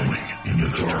dwelling in the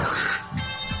dark.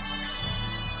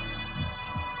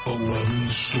 11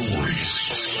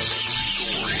 stories.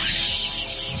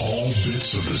 All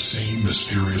bits of the same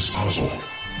mysterious puzzle,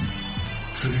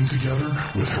 fitting together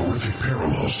with horrific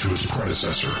parallels to its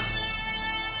predecessor.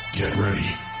 Get ready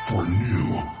for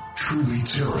new, truly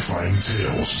terrifying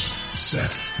tales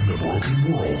set in the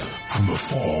broken world from the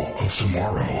fall of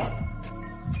tomorrow.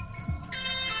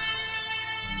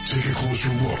 Take a closer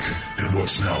look at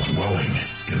what's now dwelling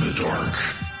in the dark.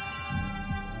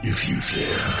 If you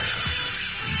dare.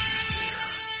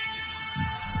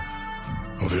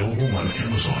 Available on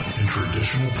Amazon in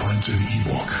traditional print and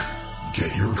ebook.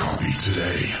 Get your copy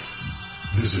today.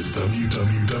 Visit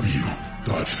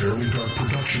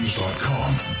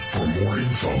www.fairlydarkproductions.com for more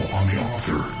info on the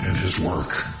author and his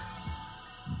work.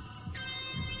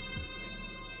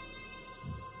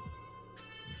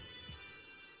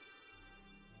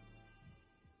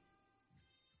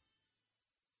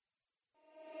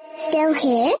 Still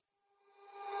here?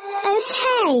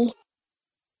 Okay.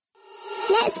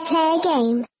 Let's play a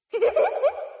game.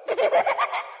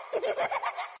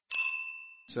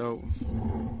 So,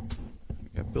 we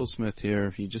got Bill Smith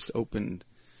here. He just opened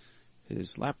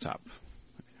his laptop.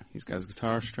 He's got his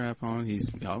guitar strap on. He's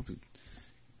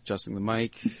adjusting the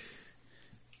mic.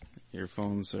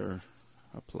 Earphones are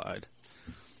applied.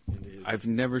 I've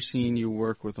never seen you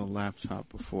work with a laptop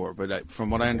before, but from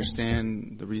what I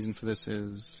understand, the reason for this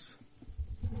is...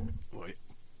 Wait,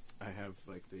 I have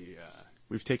like the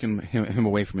We've taken him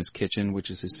away from his kitchen,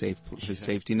 which is his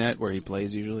safety net where he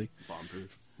plays usually.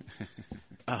 Bomb-proof.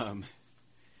 I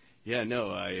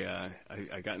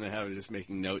got in the habit of just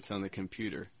making notes on the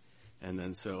computer, and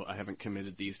then so I haven't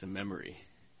committed these to memory.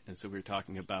 And so we were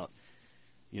talking about,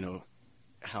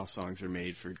 how songs are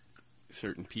made for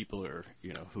certain people or,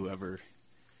 whoever,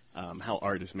 how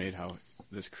art is made, how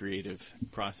this creative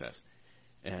process.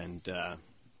 And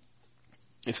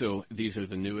so these are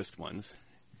the newest ones.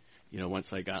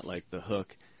 Once I got like the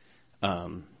hook,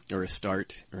 or a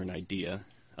start or an idea,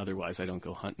 otherwise I don't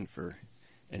go hunting for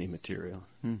any material.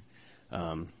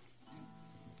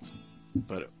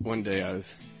 But one day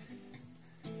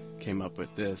came up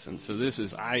with this, and so this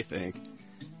is, I think,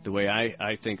 the way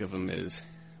I think of them is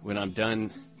when I'm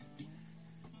done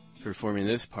performing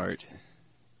this part,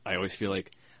 I always feel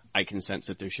like I can sense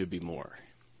that there should be more,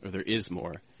 or there is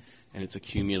more, and it's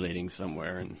accumulating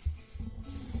somewhere and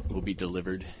will be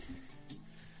delivered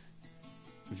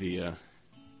via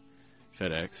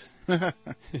FedEx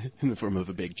in the form of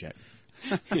a big check.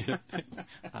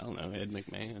 I don't know, Ed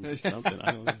McMahon or something.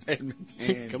 I don't know. Ed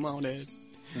McMahon. Come on, Ed.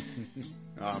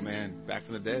 Oh man, Back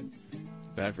from the Dead.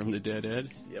 Back from the Dead, Ed.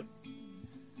 Yep.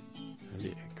 That'd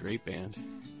be a great band.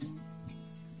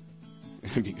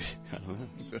 I don't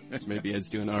know. Maybe Ed's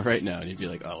doing all right now, and he'd be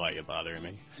like, "Oh, why are you bothering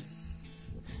me?"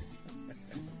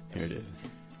 Here it is.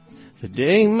 The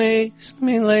day makes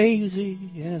me lazy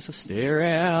as I stare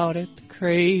out at the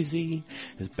crazy,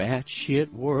 this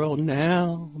batshit world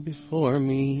now before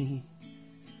me.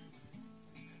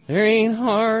 There ain't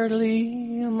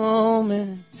hardly a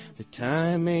moment that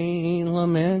time ain't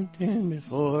lamenting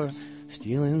before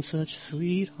stealing such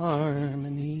sweet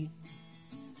harmony.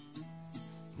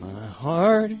 My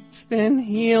heart's been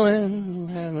healing,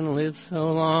 haven't lived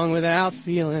so long without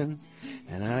feeling,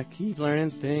 and I keep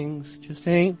learning things just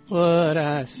ain't what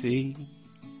I see.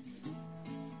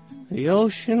 The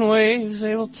ocean waves,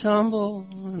 they will tumble,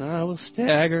 and I will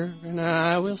stagger, and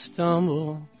I will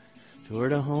stumble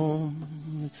toward a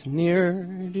home that's nearer,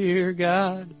 dear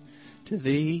God, to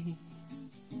thee.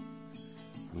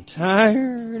 I'm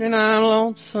tired and I'm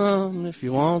lonesome. If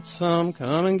you want some,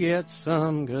 come and get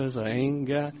some, 'cause I ain't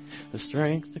got the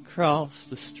strength to cross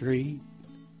the street.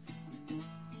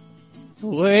 The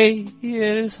way it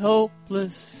is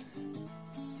hopeless,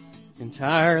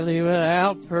 entirely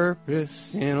without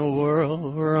purpose, in a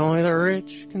world where only the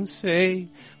rich can say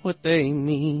what they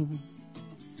mean.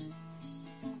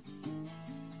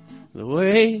 The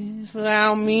way's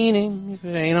without meaning, if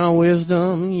it ain't on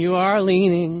wisdom you are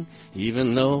leaning,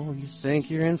 even though you think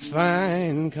you're in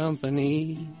fine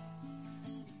company.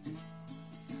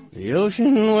 The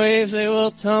ocean waves, they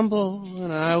will tumble,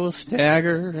 and I will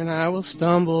stagger, and I will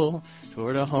stumble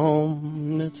toward a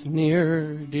home that's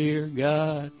nearer, dear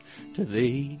God, to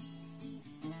thee.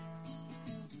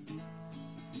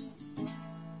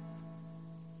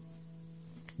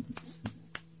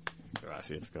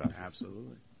 Gracias, God.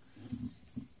 Absolutely.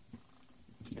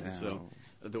 And so,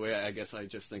 the way I guess I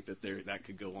just think that that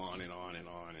could go on and on and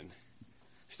on and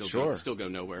still go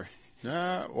nowhere.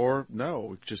 Or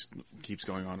no, it just keeps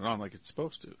going on and on like it's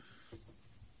supposed to.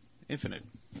 Infinite.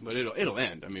 But it'll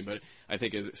end. I mean, but I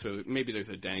think so. Maybe there's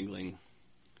a dangling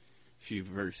few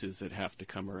verses that have to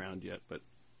come around yet, but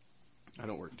I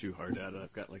don't work too hard at it.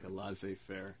 I've got like a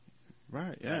laissez-faire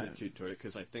attitude toward it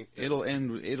because I think it'll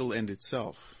end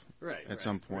itself. Right. At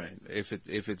some point. Right.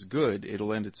 If it's good,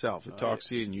 it'll end itself. It talks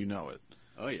to you and you know it.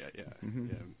 Oh yeah. Mm-hmm.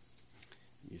 Yeah.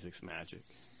 Music's magic.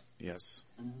 Yes.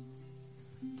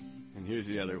 And here's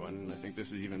the other one, and I think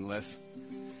this is even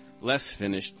less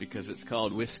finished because it's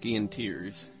called Whiskey and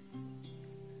Tears.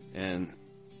 And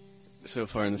so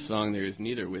far in the song there is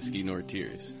neither whiskey nor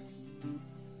tears.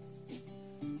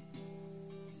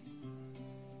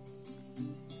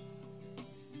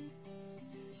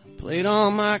 Played all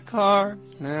my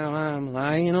cards, now I'm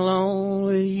lying alone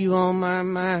with you on my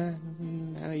mind.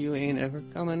 Now you ain't ever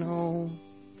coming home.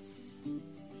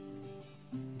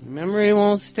 Memory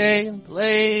won't stay and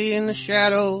play in the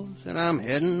shadows, and I'm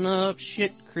heading up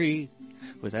shit creek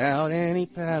without any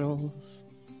paddles.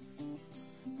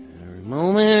 Every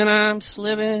moment I'm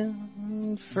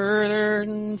slipping further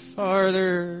and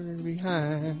farther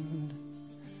behind.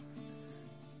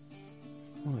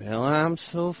 Well, I'm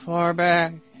so far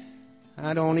back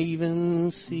I don't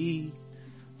even see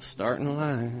the starting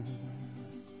line.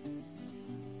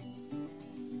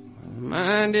 My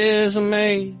mind is a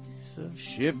maze of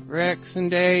shipwrecks and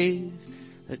days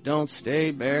that don't stay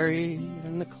buried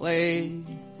in the clay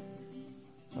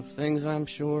of things I'm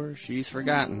sure she's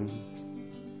forgotten.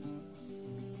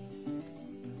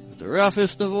 But the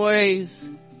roughest of ways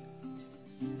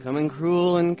coming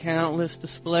cruel in countless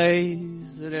displays,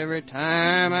 that every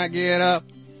time I get up,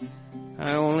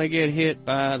 I only get hit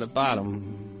by the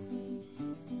bottom.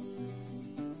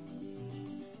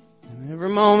 And every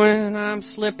moment I'm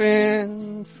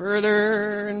slipping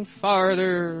further and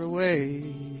farther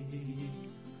away,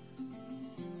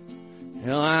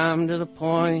 till I'm to the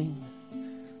point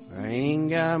where I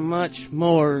ain't got much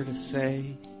more to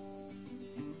say.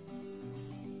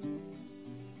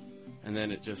 And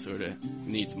then it just sort of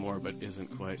needs more, but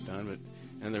isn't quite done.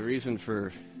 And the reason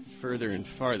for further and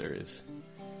farther is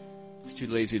I was too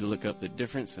lazy to look up the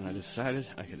difference, and I decided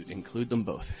I could include them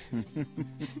both.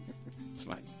 It's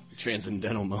my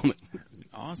transcendental moment.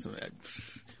 Awesome.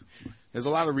 There's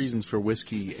a lot of reasons for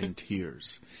Whiskey and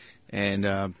Tears. And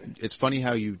it's funny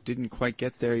how you didn't quite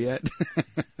get there yet.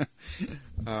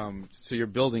 So you're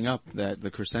building up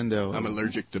the crescendo. I'm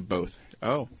allergic to both.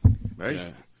 Oh, right.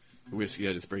 Yeah. Whiskey,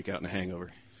 I just break out in a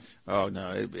hangover. Oh, no.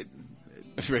 I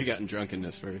break out in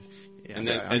drunkenness first. Yeah, and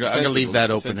then I'm going to leave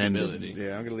that open-ended.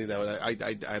 Yeah, I'm going to leave that one.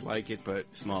 I like it, but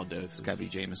small doses. It's got to be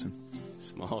Jameson.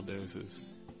 Small doses.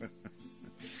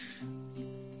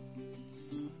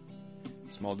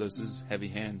 Small doses, heavy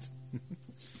hand.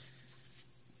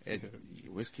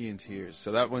 Whiskey and Tears.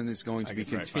 So that one is going to be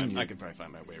continued. I could probably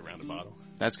find my way around the bottle.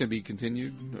 That's going to be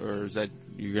continued, or is that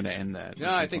you're going to end that? No,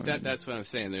 I think that's what I'm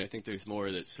saying. I think there's more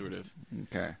that's sort of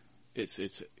okay.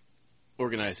 It's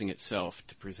organizing itself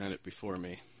to present it before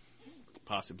me,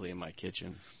 possibly in my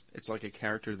kitchen. It's like a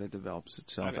character that develops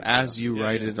itself as you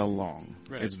write it along.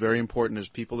 Right. It's very important. There's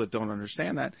people that don't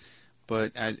understand that,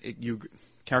 but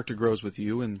character grows with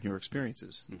you and your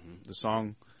experiences. Mm-hmm. The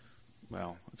song.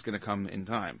 Well, it's going to come in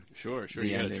time. Sure.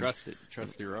 You got to trust it.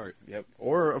 Trust your art. Yep.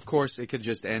 Or, of course, it could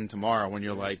just end tomorrow when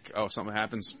you're like, oh, something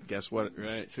happens. Guess what?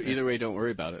 Right. So either way, don't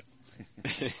worry about it.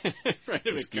 Right.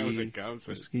 If it comes, it comes.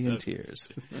 Whiskey and Tears.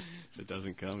 If it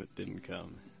doesn't come, it didn't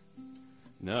come.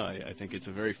 No, I think it's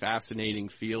a very fascinating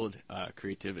field,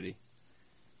 creativity.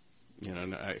 You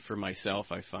know, for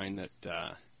myself, I find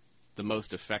that the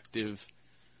most effective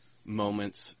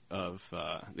moments of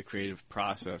the creative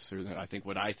process, or I think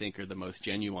what I think are the most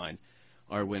genuine,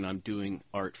 are when I'm doing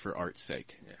art for art's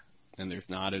sake. Yeah. And there's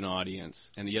not an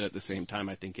audience. And yet at the same time,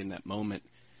 I think in that moment,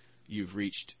 you've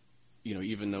reached, you know,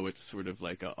 even though it's sort of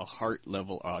like a heart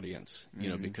level audience, you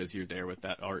know, because you're there with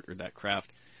that art or that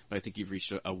craft, but I think you've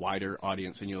reached a wider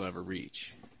audience than you'll ever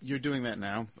reach. You're doing that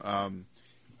now.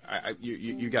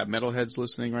 You got metalheads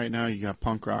listening right now. You got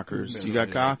punk rockers. You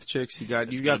got goth chicks. You got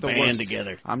the band works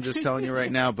together. I'm just telling you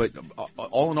right now. But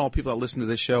all in all, people that listen to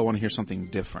this show want to hear something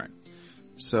different.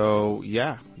 So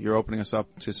yeah, you're opening us up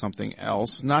to something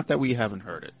else. Not that we haven't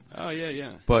heard it. Oh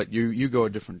yeah. But you go a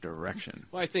different direction.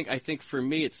 Well, I think for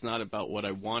me, it's not about what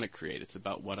I want to create. It's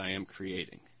about what I am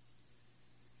creating.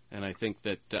 And I think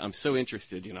that I'm so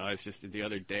interested. You know, I was just the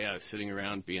other day I was sitting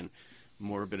around being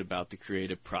morbid about the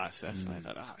creative process, and I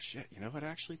thought, oh shit, you know what?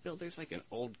 Actually, Bill, there's like an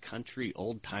old country,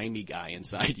 old timey guy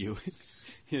inside you,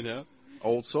 you know,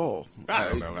 old soul. I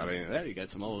don't know about any of that. You got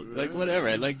some old, like whatever.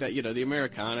 I like that, you know, the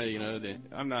Americana. You know,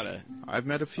 I've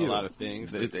met a lot of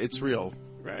things. It's real,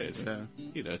 right? It's,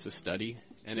 you know, it's a study,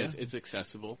 and it's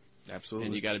accessible. Absolutely.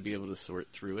 And you got to be able to sort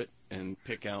through it and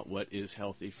pick out what is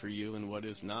healthy for you and what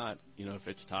is not. You know, if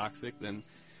it's toxic, then,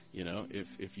 you know,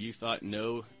 if you thought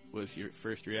no was your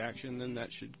first reaction, then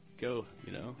that should go,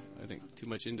 you know. I think too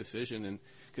much indecision, and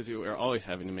because we're always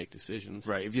having to make decisions.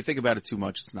 Right. If you think about it too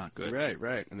much, it's not good.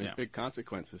 Right. And there's big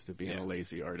consequences to being a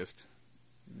lazy artist.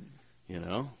 You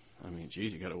know? I mean,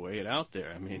 geez, you got to weigh it out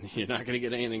there. I mean, you're not going to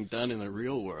get anything done in the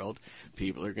real world.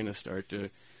 People are going to start to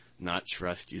not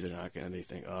trust you. They're not going to, they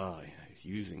think, oh, yeah, he's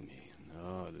using me.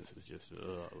 No, this is just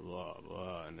blah,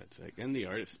 blah. And it's like, and the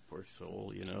artist, poor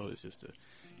soul, you know, is just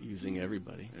using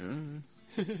everybody.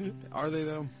 Are they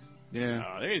though?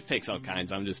 Yeah. It takes all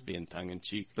kinds. I'm just being tongue in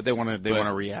cheek. But they want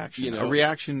a reaction. You know, a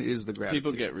reaction is the gratitude.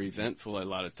 People get resentful a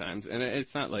lot of times, and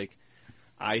it's not like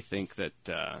I think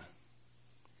that.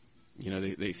 You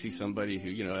know, they see somebody who,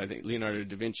 you know, I think Leonardo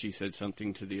da Vinci said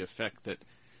something to the effect that,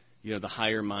 you know, the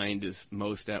higher mind is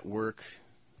most at work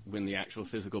when the actual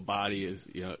physical body is,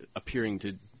 you know, appearing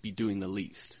to be doing the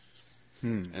least.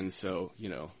 And so, you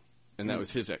know, and that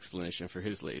was his explanation for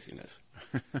his laziness.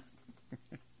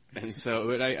 And so,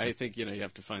 but I think, you know, you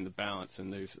have to find the balance,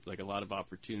 and there's like a lot of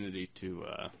opportunity to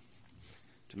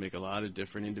make a lot of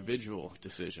different individual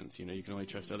decisions. You know, you can only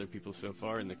trust other people so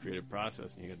far in the creative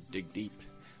process, and you got to dig deep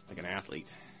like an athlete.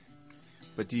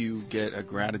 But do you get a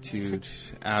gratitude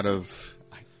out of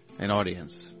an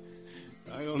audience?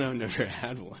 I don't know. I've never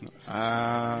had one.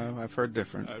 I've heard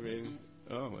different. I mean,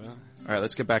 oh well. All right,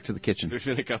 let's get back to the kitchen. There's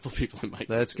been a couple people in my.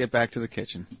 Let's get back to the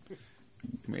kitchen.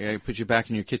 May I put you back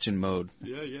in your kitchen mode?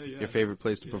 Yeah. Your favorite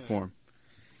place to perform.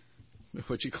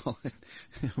 What you call it?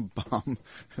 Bomb.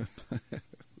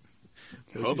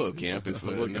 Hobo camp is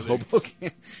what Hobo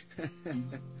camp.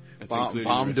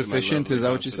 Bomb deficient, is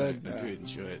that what you said? I do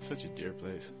enjoy it. It's such a dear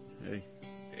place. Hey,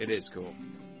 it is cool.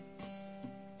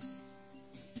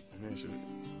 I should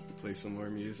play some more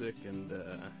music, and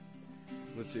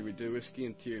let's see, we do Whiskey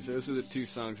and Tears. Those are the two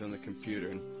songs on the computer,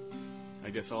 and I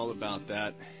guess all about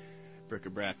that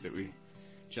bric-a-brac that we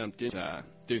jumped in.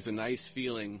 There's a nice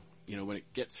feeling, when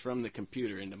it gets from the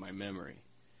computer into my memory.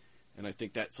 And I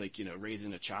think that's like,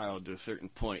 raising a child to a certain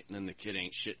point, and then the kid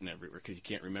ain't shitting everywhere because you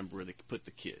can't remember where they put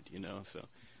the kid, So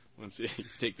once you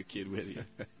take the kid with you.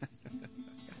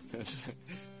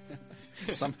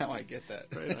 Somehow I get that.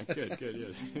 Right, good,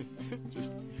 yeah.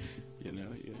 Just,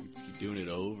 you keep doing it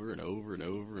over and over and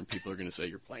over, and people are going to say,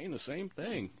 you're playing the same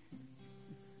thing.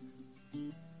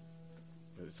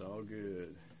 But it's all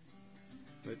good.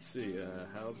 Let's see,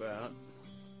 how about...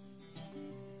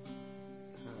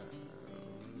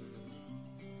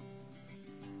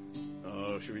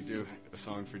 should we do a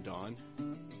song for Dawn?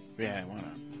 Yeah, why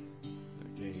not?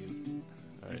 Okay.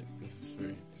 All right. This is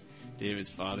for David's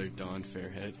father, Don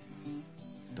Fairhead.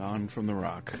 Don from the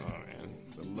Rock. Oh, man.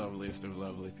 The loveliest of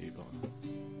lovely people.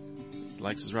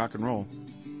 Likes his rock and roll.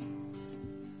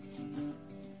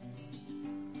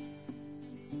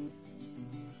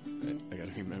 I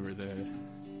gotta remember the...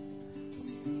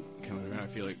 Coming around, I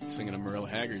feel like singing a Merle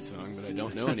Haggard song, but I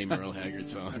don't know any Merle Haggard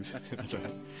songs.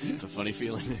 It's a funny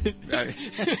feeling. I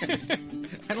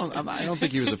don't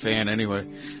think he was a fan anyway.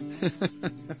 I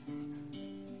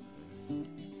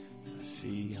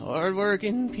see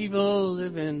hard-working people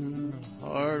living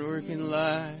hard-working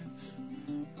lives.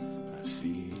 I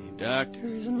see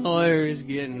doctors and lawyers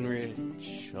getting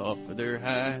rich off of their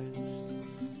hides.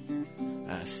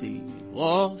 I see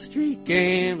Wall Street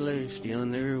gamblers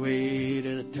stealing their way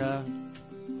to the top.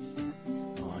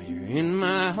 Oh, you're in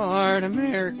my heart,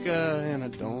 America, and I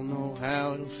don't know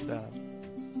how it'll stop.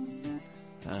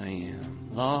 I am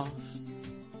lost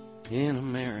in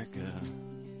America.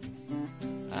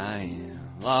 I am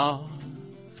lost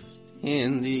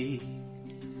in thee.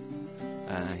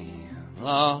 I am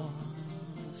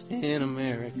lost in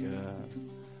America.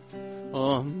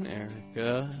 Oh,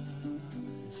 America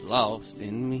is lost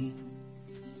in me.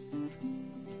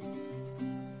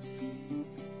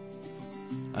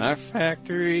 Our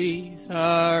factories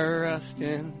are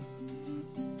rusting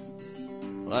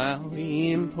while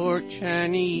we import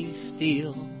Chinese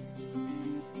steel.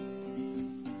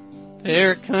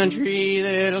 They're a country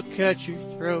that'll cut your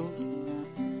throat.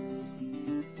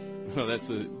 Well, that's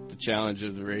the challenge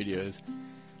of the radio is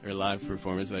or live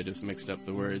performance. I just mixed up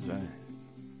the words.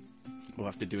 We'll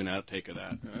have to do an outtake of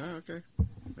that. Okay.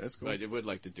 That's cool. But I would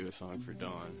like to do a song for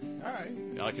Dawn. All right.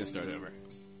 I can start over.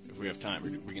 If we have time,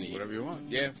 we're going to eat. Whatever you want.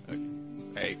 Yeah. Okay.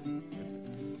 Hey.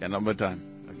 Got nothing but time.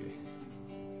 Okay.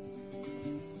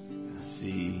 I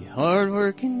see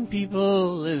hard-working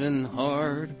people living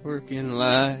hard-working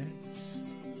lives.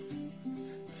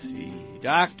 I see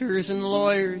doctors and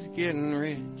lawyers getting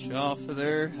rich off of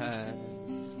their hides.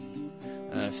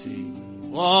 I see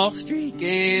Wall Street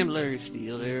gamblers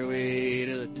steal their way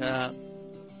to the top.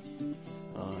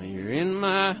 Oh, you're in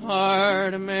my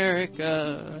heart,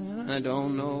 America. I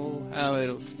don't know how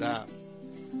it'll stop.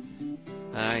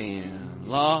 I am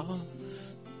lost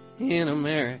in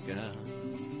America.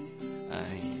 I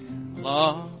am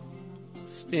lost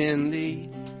in thee.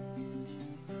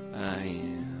 I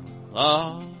am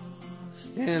lost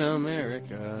in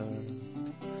America.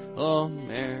 Oh,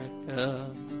 America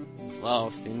is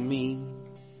lost in me.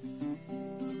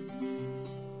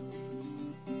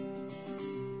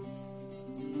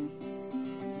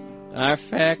 Our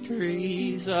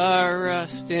factories are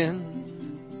rusting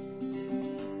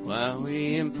while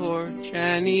we import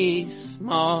Chinese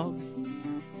smog.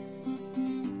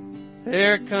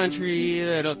 They're a country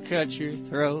that'll cut your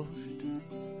throat,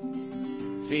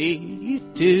 feed you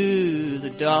to the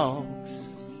dogs.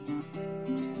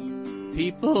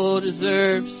 People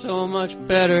deserve so much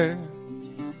better.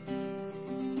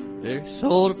 They're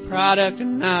sold a product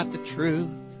and not the truth.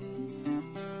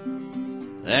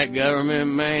 That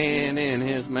government man in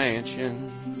his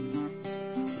mansion,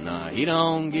 nah, he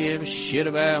don't give a shit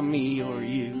about me or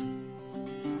you.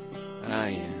 I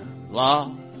am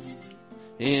lost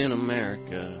in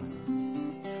America.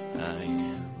 I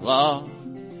am lost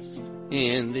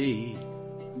in thee.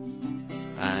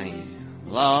 I am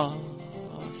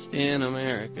lost in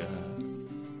America.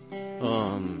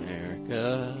 Oh,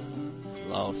 America is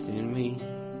lost in me.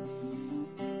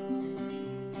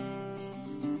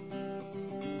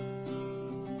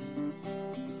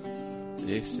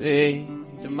 They say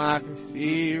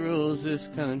democracy rules this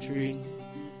country,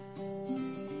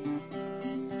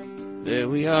 that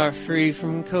we are free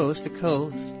from coast to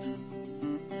coast.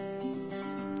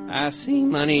 I see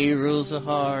money rules the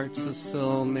hearts of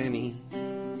so many,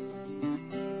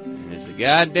 and it's a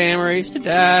goddamn race to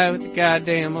die with the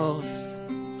goddamn most.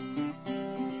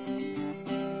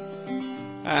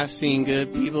 I've seen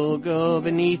good people go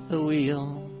beneath the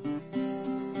wheel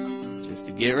just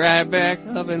to get right back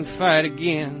up and fight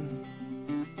again.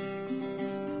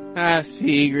 I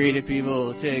see greedy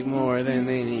people take more than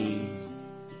they need,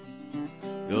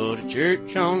 go to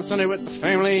church on Sunday with the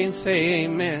family and say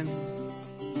amen.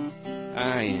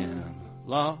 I am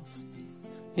lost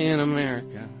in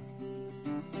America.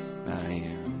 I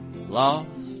am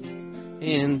lost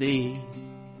indeed.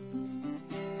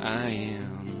 I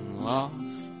am lost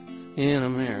in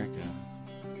America.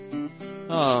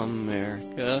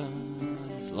 America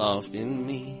is lost in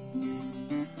me.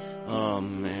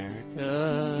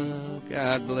 America,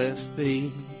 God bless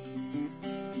thee.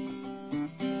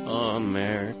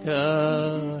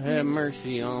 America, have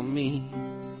mercy on me.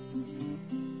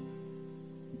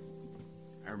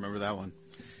 I remember that one.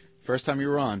 First time you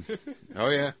were on. Oh,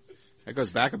 yeah. That goes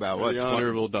back about, what? The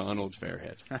Honorable Donald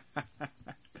Fairhead.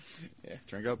 Yeah,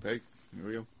 drink up. Hey, here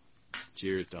we go.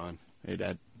 Cheers, Don. Hey,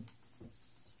 Dad.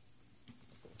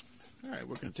 All right,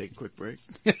 we're going to take a quick break.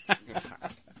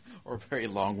 Or a very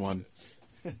long one.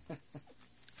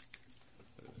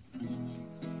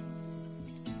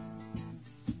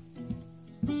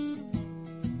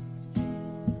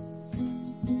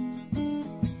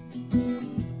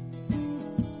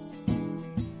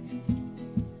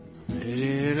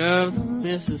 Headed of the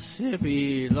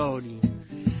Mississippi, Lord, you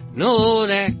know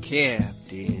that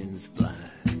captain's blind.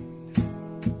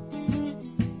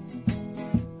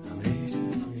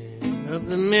 Of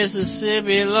the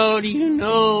Mississippi, Lord, you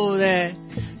know that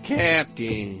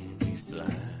captain is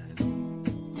blind.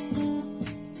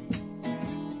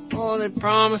 Oh, they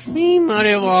promised me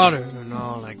muddy water, and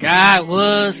all I got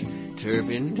was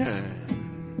turpentine.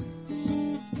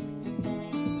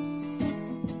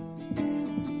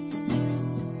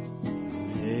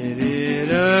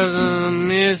 Headed of the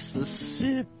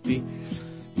Mississippi,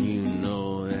 you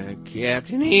know that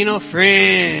captain ain't no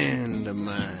friend of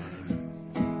mine.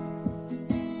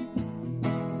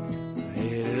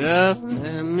 Up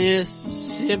the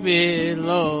Mississippi,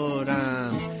 Lord,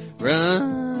 I'm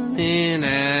running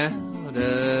out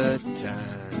of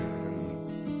time.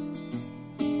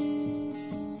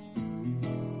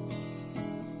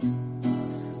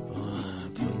 Oh, I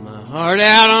put my heart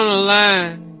out on the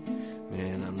line,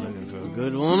 and I'm looking for a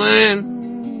good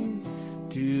woman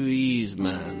to ease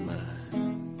my mind.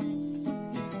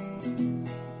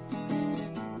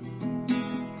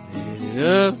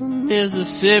 Up the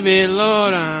Mississippi,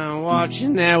 Lord, I'm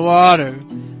watching that water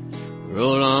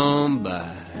roll on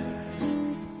by.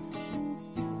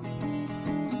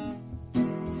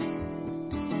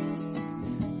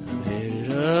 I'm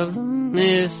headed up the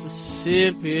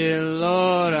Mississippi,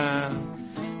 Lord, I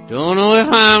don't know if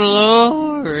I'm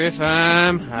low or if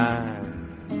I'm high.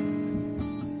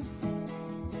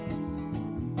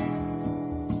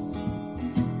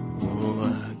 Oh,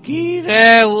 I gave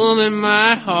that woman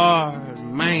my heart.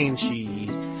 Man, she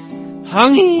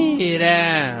hung it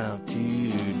out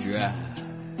to dry.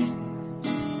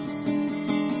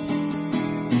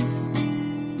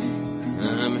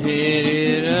 I'm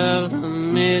headed up the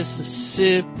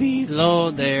Mississippi,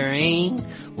 Lord, there ain't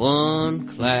one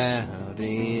cloud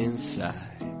in sight.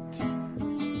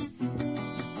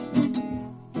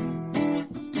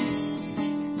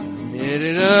 I'm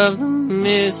headed up the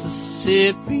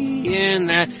Mississippi, and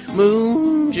that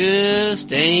moon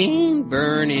just ain't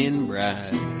burning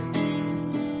bright.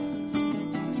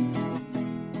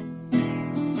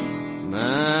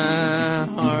 My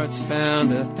heart's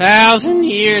found 1,000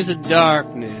 years of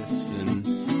darkness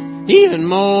and even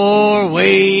more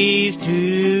ways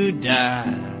to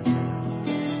die.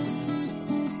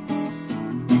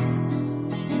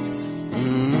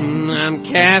 I'm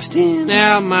casting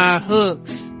out my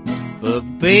hooks, but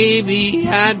baby,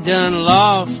 I done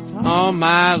lost all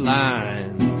my lines.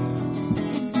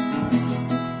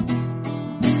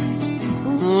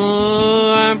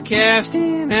 Oh, I'm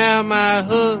casting out my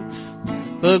hooks,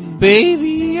 but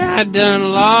baby, I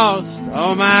done lost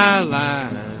all my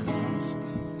lines.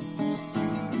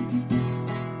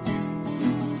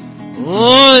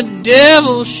 Oh, the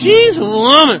devil, she's a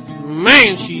woman.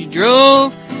 Man, she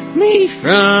drove me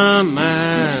from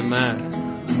my mind.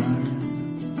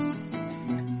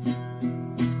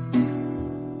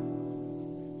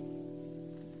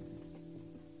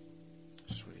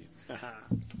 Sweet.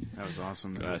 That was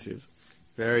awesome. Gracias.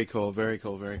 Very cool, very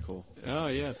cool, very cool. Oh,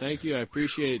 yeah, thank you. I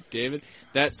appreciate it, David.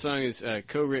 That song is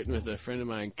co-written with a friend of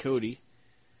mine, Cody,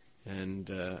 and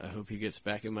I hope he gets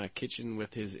back in my kitchen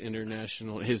with his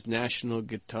national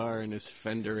guitar and his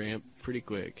Fender amp pretty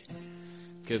quick,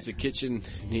 because the kitchen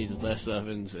needs less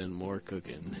ovens and more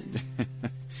cooking.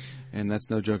 And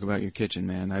that's no joke about your kitchen,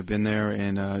 man. I've been there,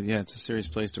 and yeah, it's a serious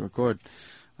place to record.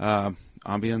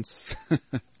 Ambience,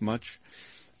 much?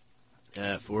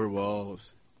 4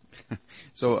 walls.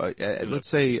 So let's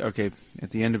say, okay,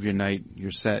 at the end of your night,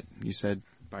 you're set. You said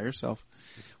by yourself.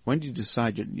 When do you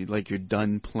decide you're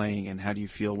done playing, and how do you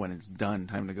feel when it's done?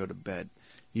 Time to go to bed.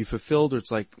 You fulfilled, or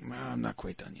it's like, I'm not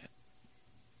quite done yet.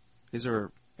 Is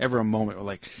there ever a moment where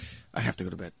like, I have to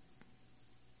go to bed?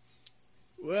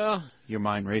 Well, your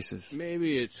mind races.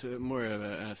 Maybe it's more of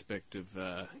an aspect of,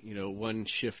 one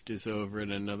shift is over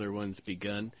and another one's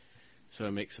begun. So I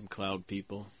make some cloud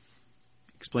people.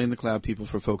 Explain the cloud people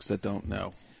for folks that don't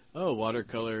know. Oh,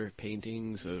 watercolor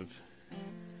paintings of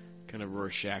kind of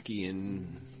Rorschachian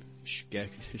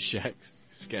sketches.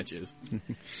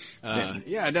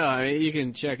 You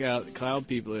can check out Cloud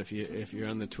People if you're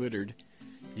on the Twittered.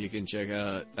 You can check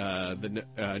out the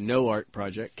No Art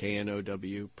Project,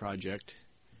 KNOW Project,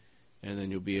 and then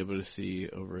you'll be able to see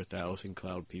over 1,000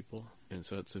 Cloud People. And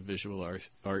so it's a visual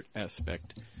art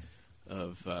aspect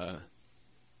of the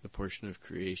portion of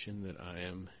creation that I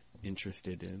am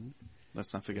interested in.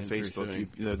 Let's not forget Facebook.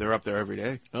 They're up there every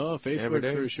day. Oh,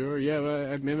 Facebook for sure. Yeah,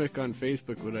 I mimic on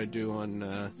Facebook what I do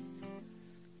on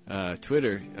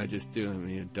Twitter. I just do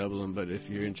them, double them. But if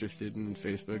you're interested in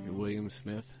Facebook, William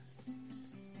Smith,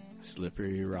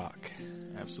 Slippery Rock.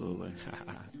 Absolutely.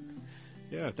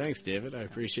 Yeah, thanks, David. I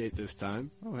appreciate this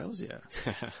time. Oh, hells yeah.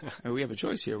 We have a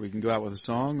choice here. We can go out with a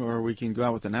song, or we can go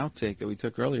out with an outtake that we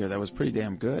took earlier that was pretty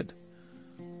damn good.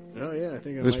 Oh, yeah, I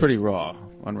think it was pretty raw,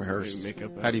 unrehearsed.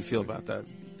 How do you feel about that?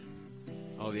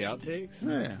 All the outtakes?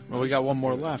 Yeah. Well, we got one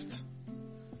more left.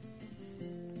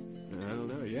 I don't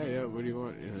know. Yeah. What do you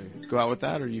want? Go out with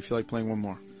that, or do you feel like playing one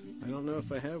more? I don't know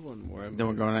if I have one more. Then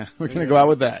we're going to go out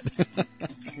with that.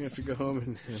 You have to go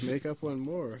home and make up one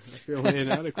more. I feel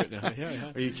inadequate now.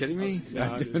 Yeah. Are you kidding me?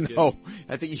 No.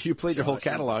 I think you played your whole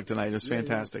catalog tonight. It was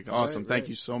fantastic. Yeah. Awesome. Thank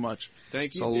you so much.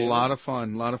 Thank you. It's a lot of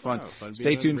fun. Wow,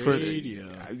 Stay tuned for.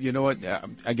 You know what?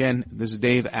 Again, this is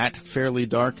Dave at Fairly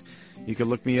Dark. You can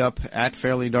look me up at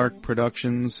Fairly Dark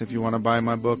Productions if you want to buy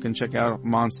my book and check out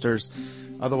Monsters.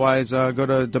 Otherwise, go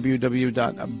to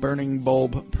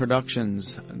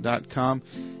www.burningbulbproductions.com.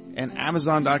 And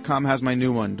Amazon.com has my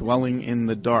new one, Dwelling in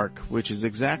the Dark, which is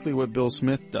exactly what Bill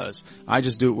Smith does. I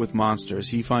just do it with monsters.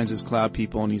 He finds his cloud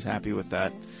people, and he's happy with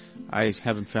that. I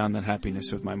haven't found that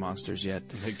happiness with my monsters yet.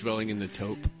 Like dwelling in the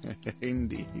taupe.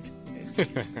 Indeed.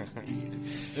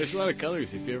 There's a lot of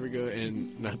colors if you ever go,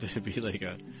 and not to be like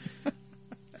a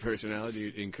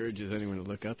personality that encourages anyone to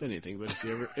look up anything, but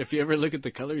if you ever look at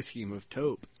the color scheme of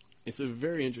taupe, it's a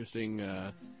very interesting,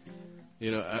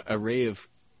 array of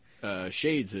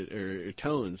shades or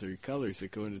tones or colors that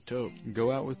go into taupe.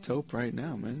 Go out with taupe right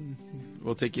now, man.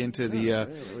 We'll take you into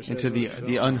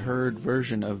the unheard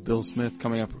version of Bill Smith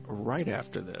coming up right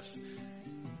after this.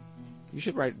 You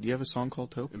should write. Do you have a song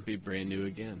called Taupe? It'd be brand new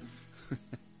again.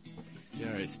 Yeah,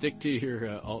 all right. Stick to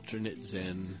your alternate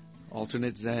zen.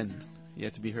 Alternate zen.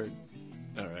 Yet to be heard.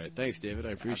 All right. Thanks, David.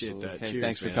 I appreciate that. Hey, cheers,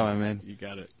 thanks for coming, man. You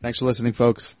got it. Thanks for listening,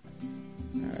 folks.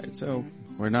 All right. So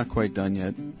we're not quite done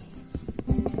yet.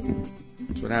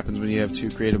 That's what happens when you have two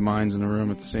creative minds in the room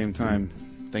at the same time.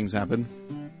 Things happen.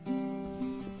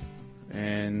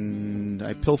 And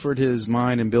I pilfered his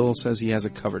mind, and Bill says he has a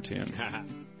cover tune.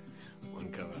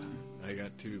 One cover. I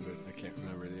got two, but I can't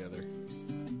remember the other.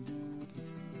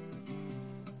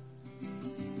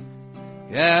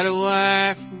 Got a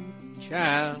wife and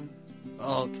child,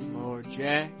 Baltimore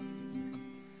Jack.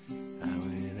 I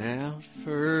went out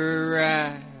for a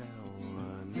ride,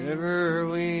 I never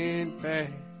went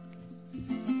back.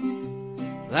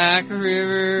 Like a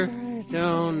river, I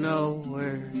don't know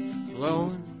where it's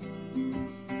flowing.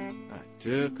 I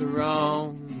took a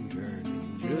wrong turn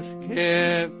and just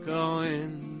kept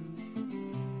going.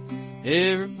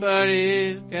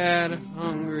 Everybody's got a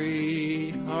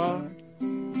hungry heart.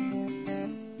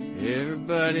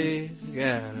 Everybody's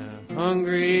got a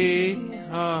hungry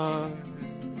heart.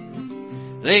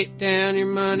 Lay down your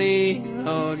money,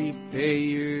 Lord, you pay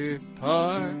your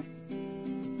part.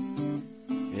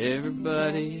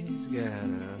 Everybody's got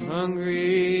a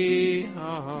hungry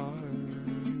heart.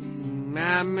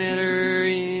 I met her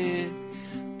in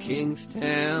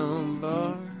Kingstown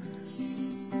bar.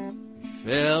 We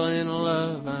fell in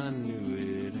love, I knew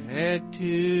it had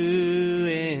to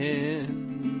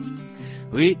end.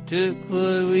 We took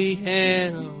what we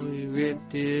had, we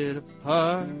ripped it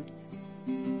apart.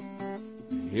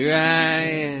 Here I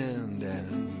am down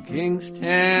in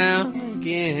Kingstown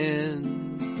again.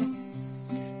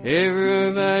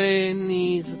 Everybody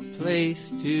needs a place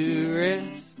to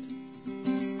rest.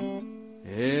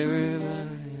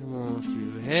 Everybody wants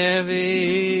to have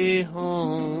a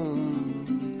home.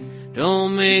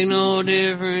 Don't make no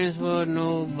difference what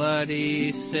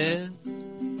nobody says.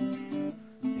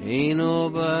 Ain't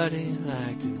nobody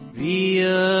like to be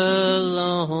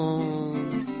alone.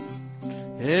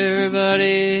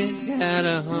 Everybody's got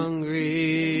a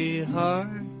hungry heart.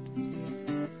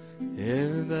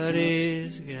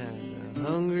 Everybody's got a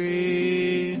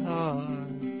hungry heart.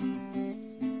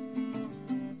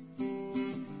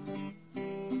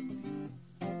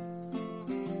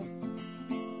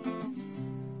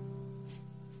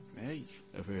 Hey,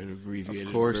 I've heard an abbreviated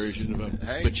of course. version of a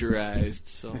Hey. butcherized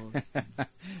song.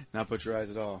 Not put your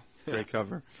eyes at all. Great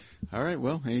cover. All right,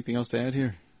 well, anything else to add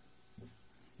here?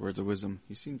 Words of wisdom.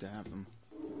 You seem to have them.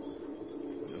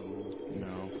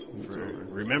 No. It's over.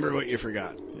 Remember what you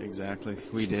forgot. Exactly.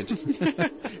 We did.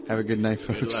 Have a good night,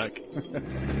 folks. Good luck.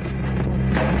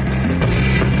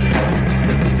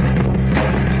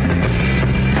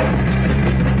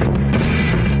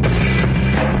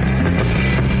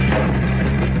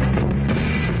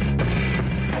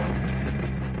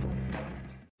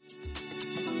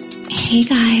 Hey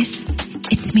guys,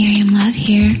 it's Miriam Love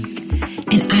here,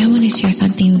 and I want to share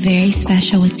something very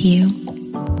special with you.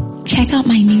 Check out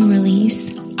my new release,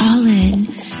 All In,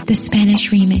 the Spanish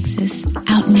remixes,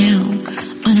 out now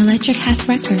on Electric House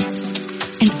Records.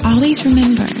 And always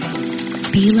remember,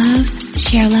 be love,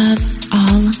 share love,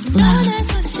 all love.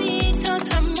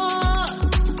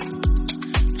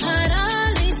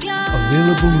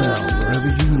 Available now wherever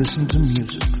you listen to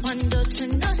music.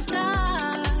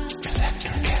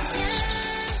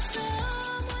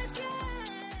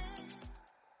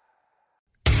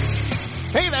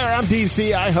 Hey there, I'm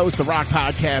DC. I host the rock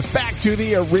podcast, Back to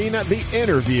the Arena, The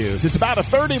Interviews. It's about a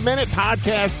 30-minute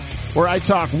podcast where I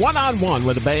talk one-on-one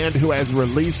with a band who has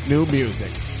released new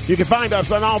music. You can find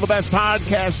us on all the best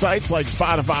podcast sites like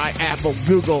Spotify, Apple,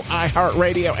 Google,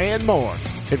 iHeartRadio, and more.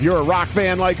 If you're a rock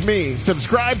fan like me,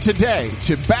 subscribe today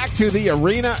to Back to the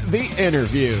Arena, The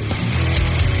Interviews.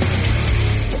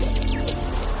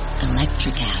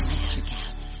 Electricast.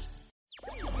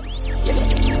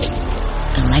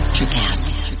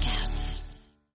 Electricast.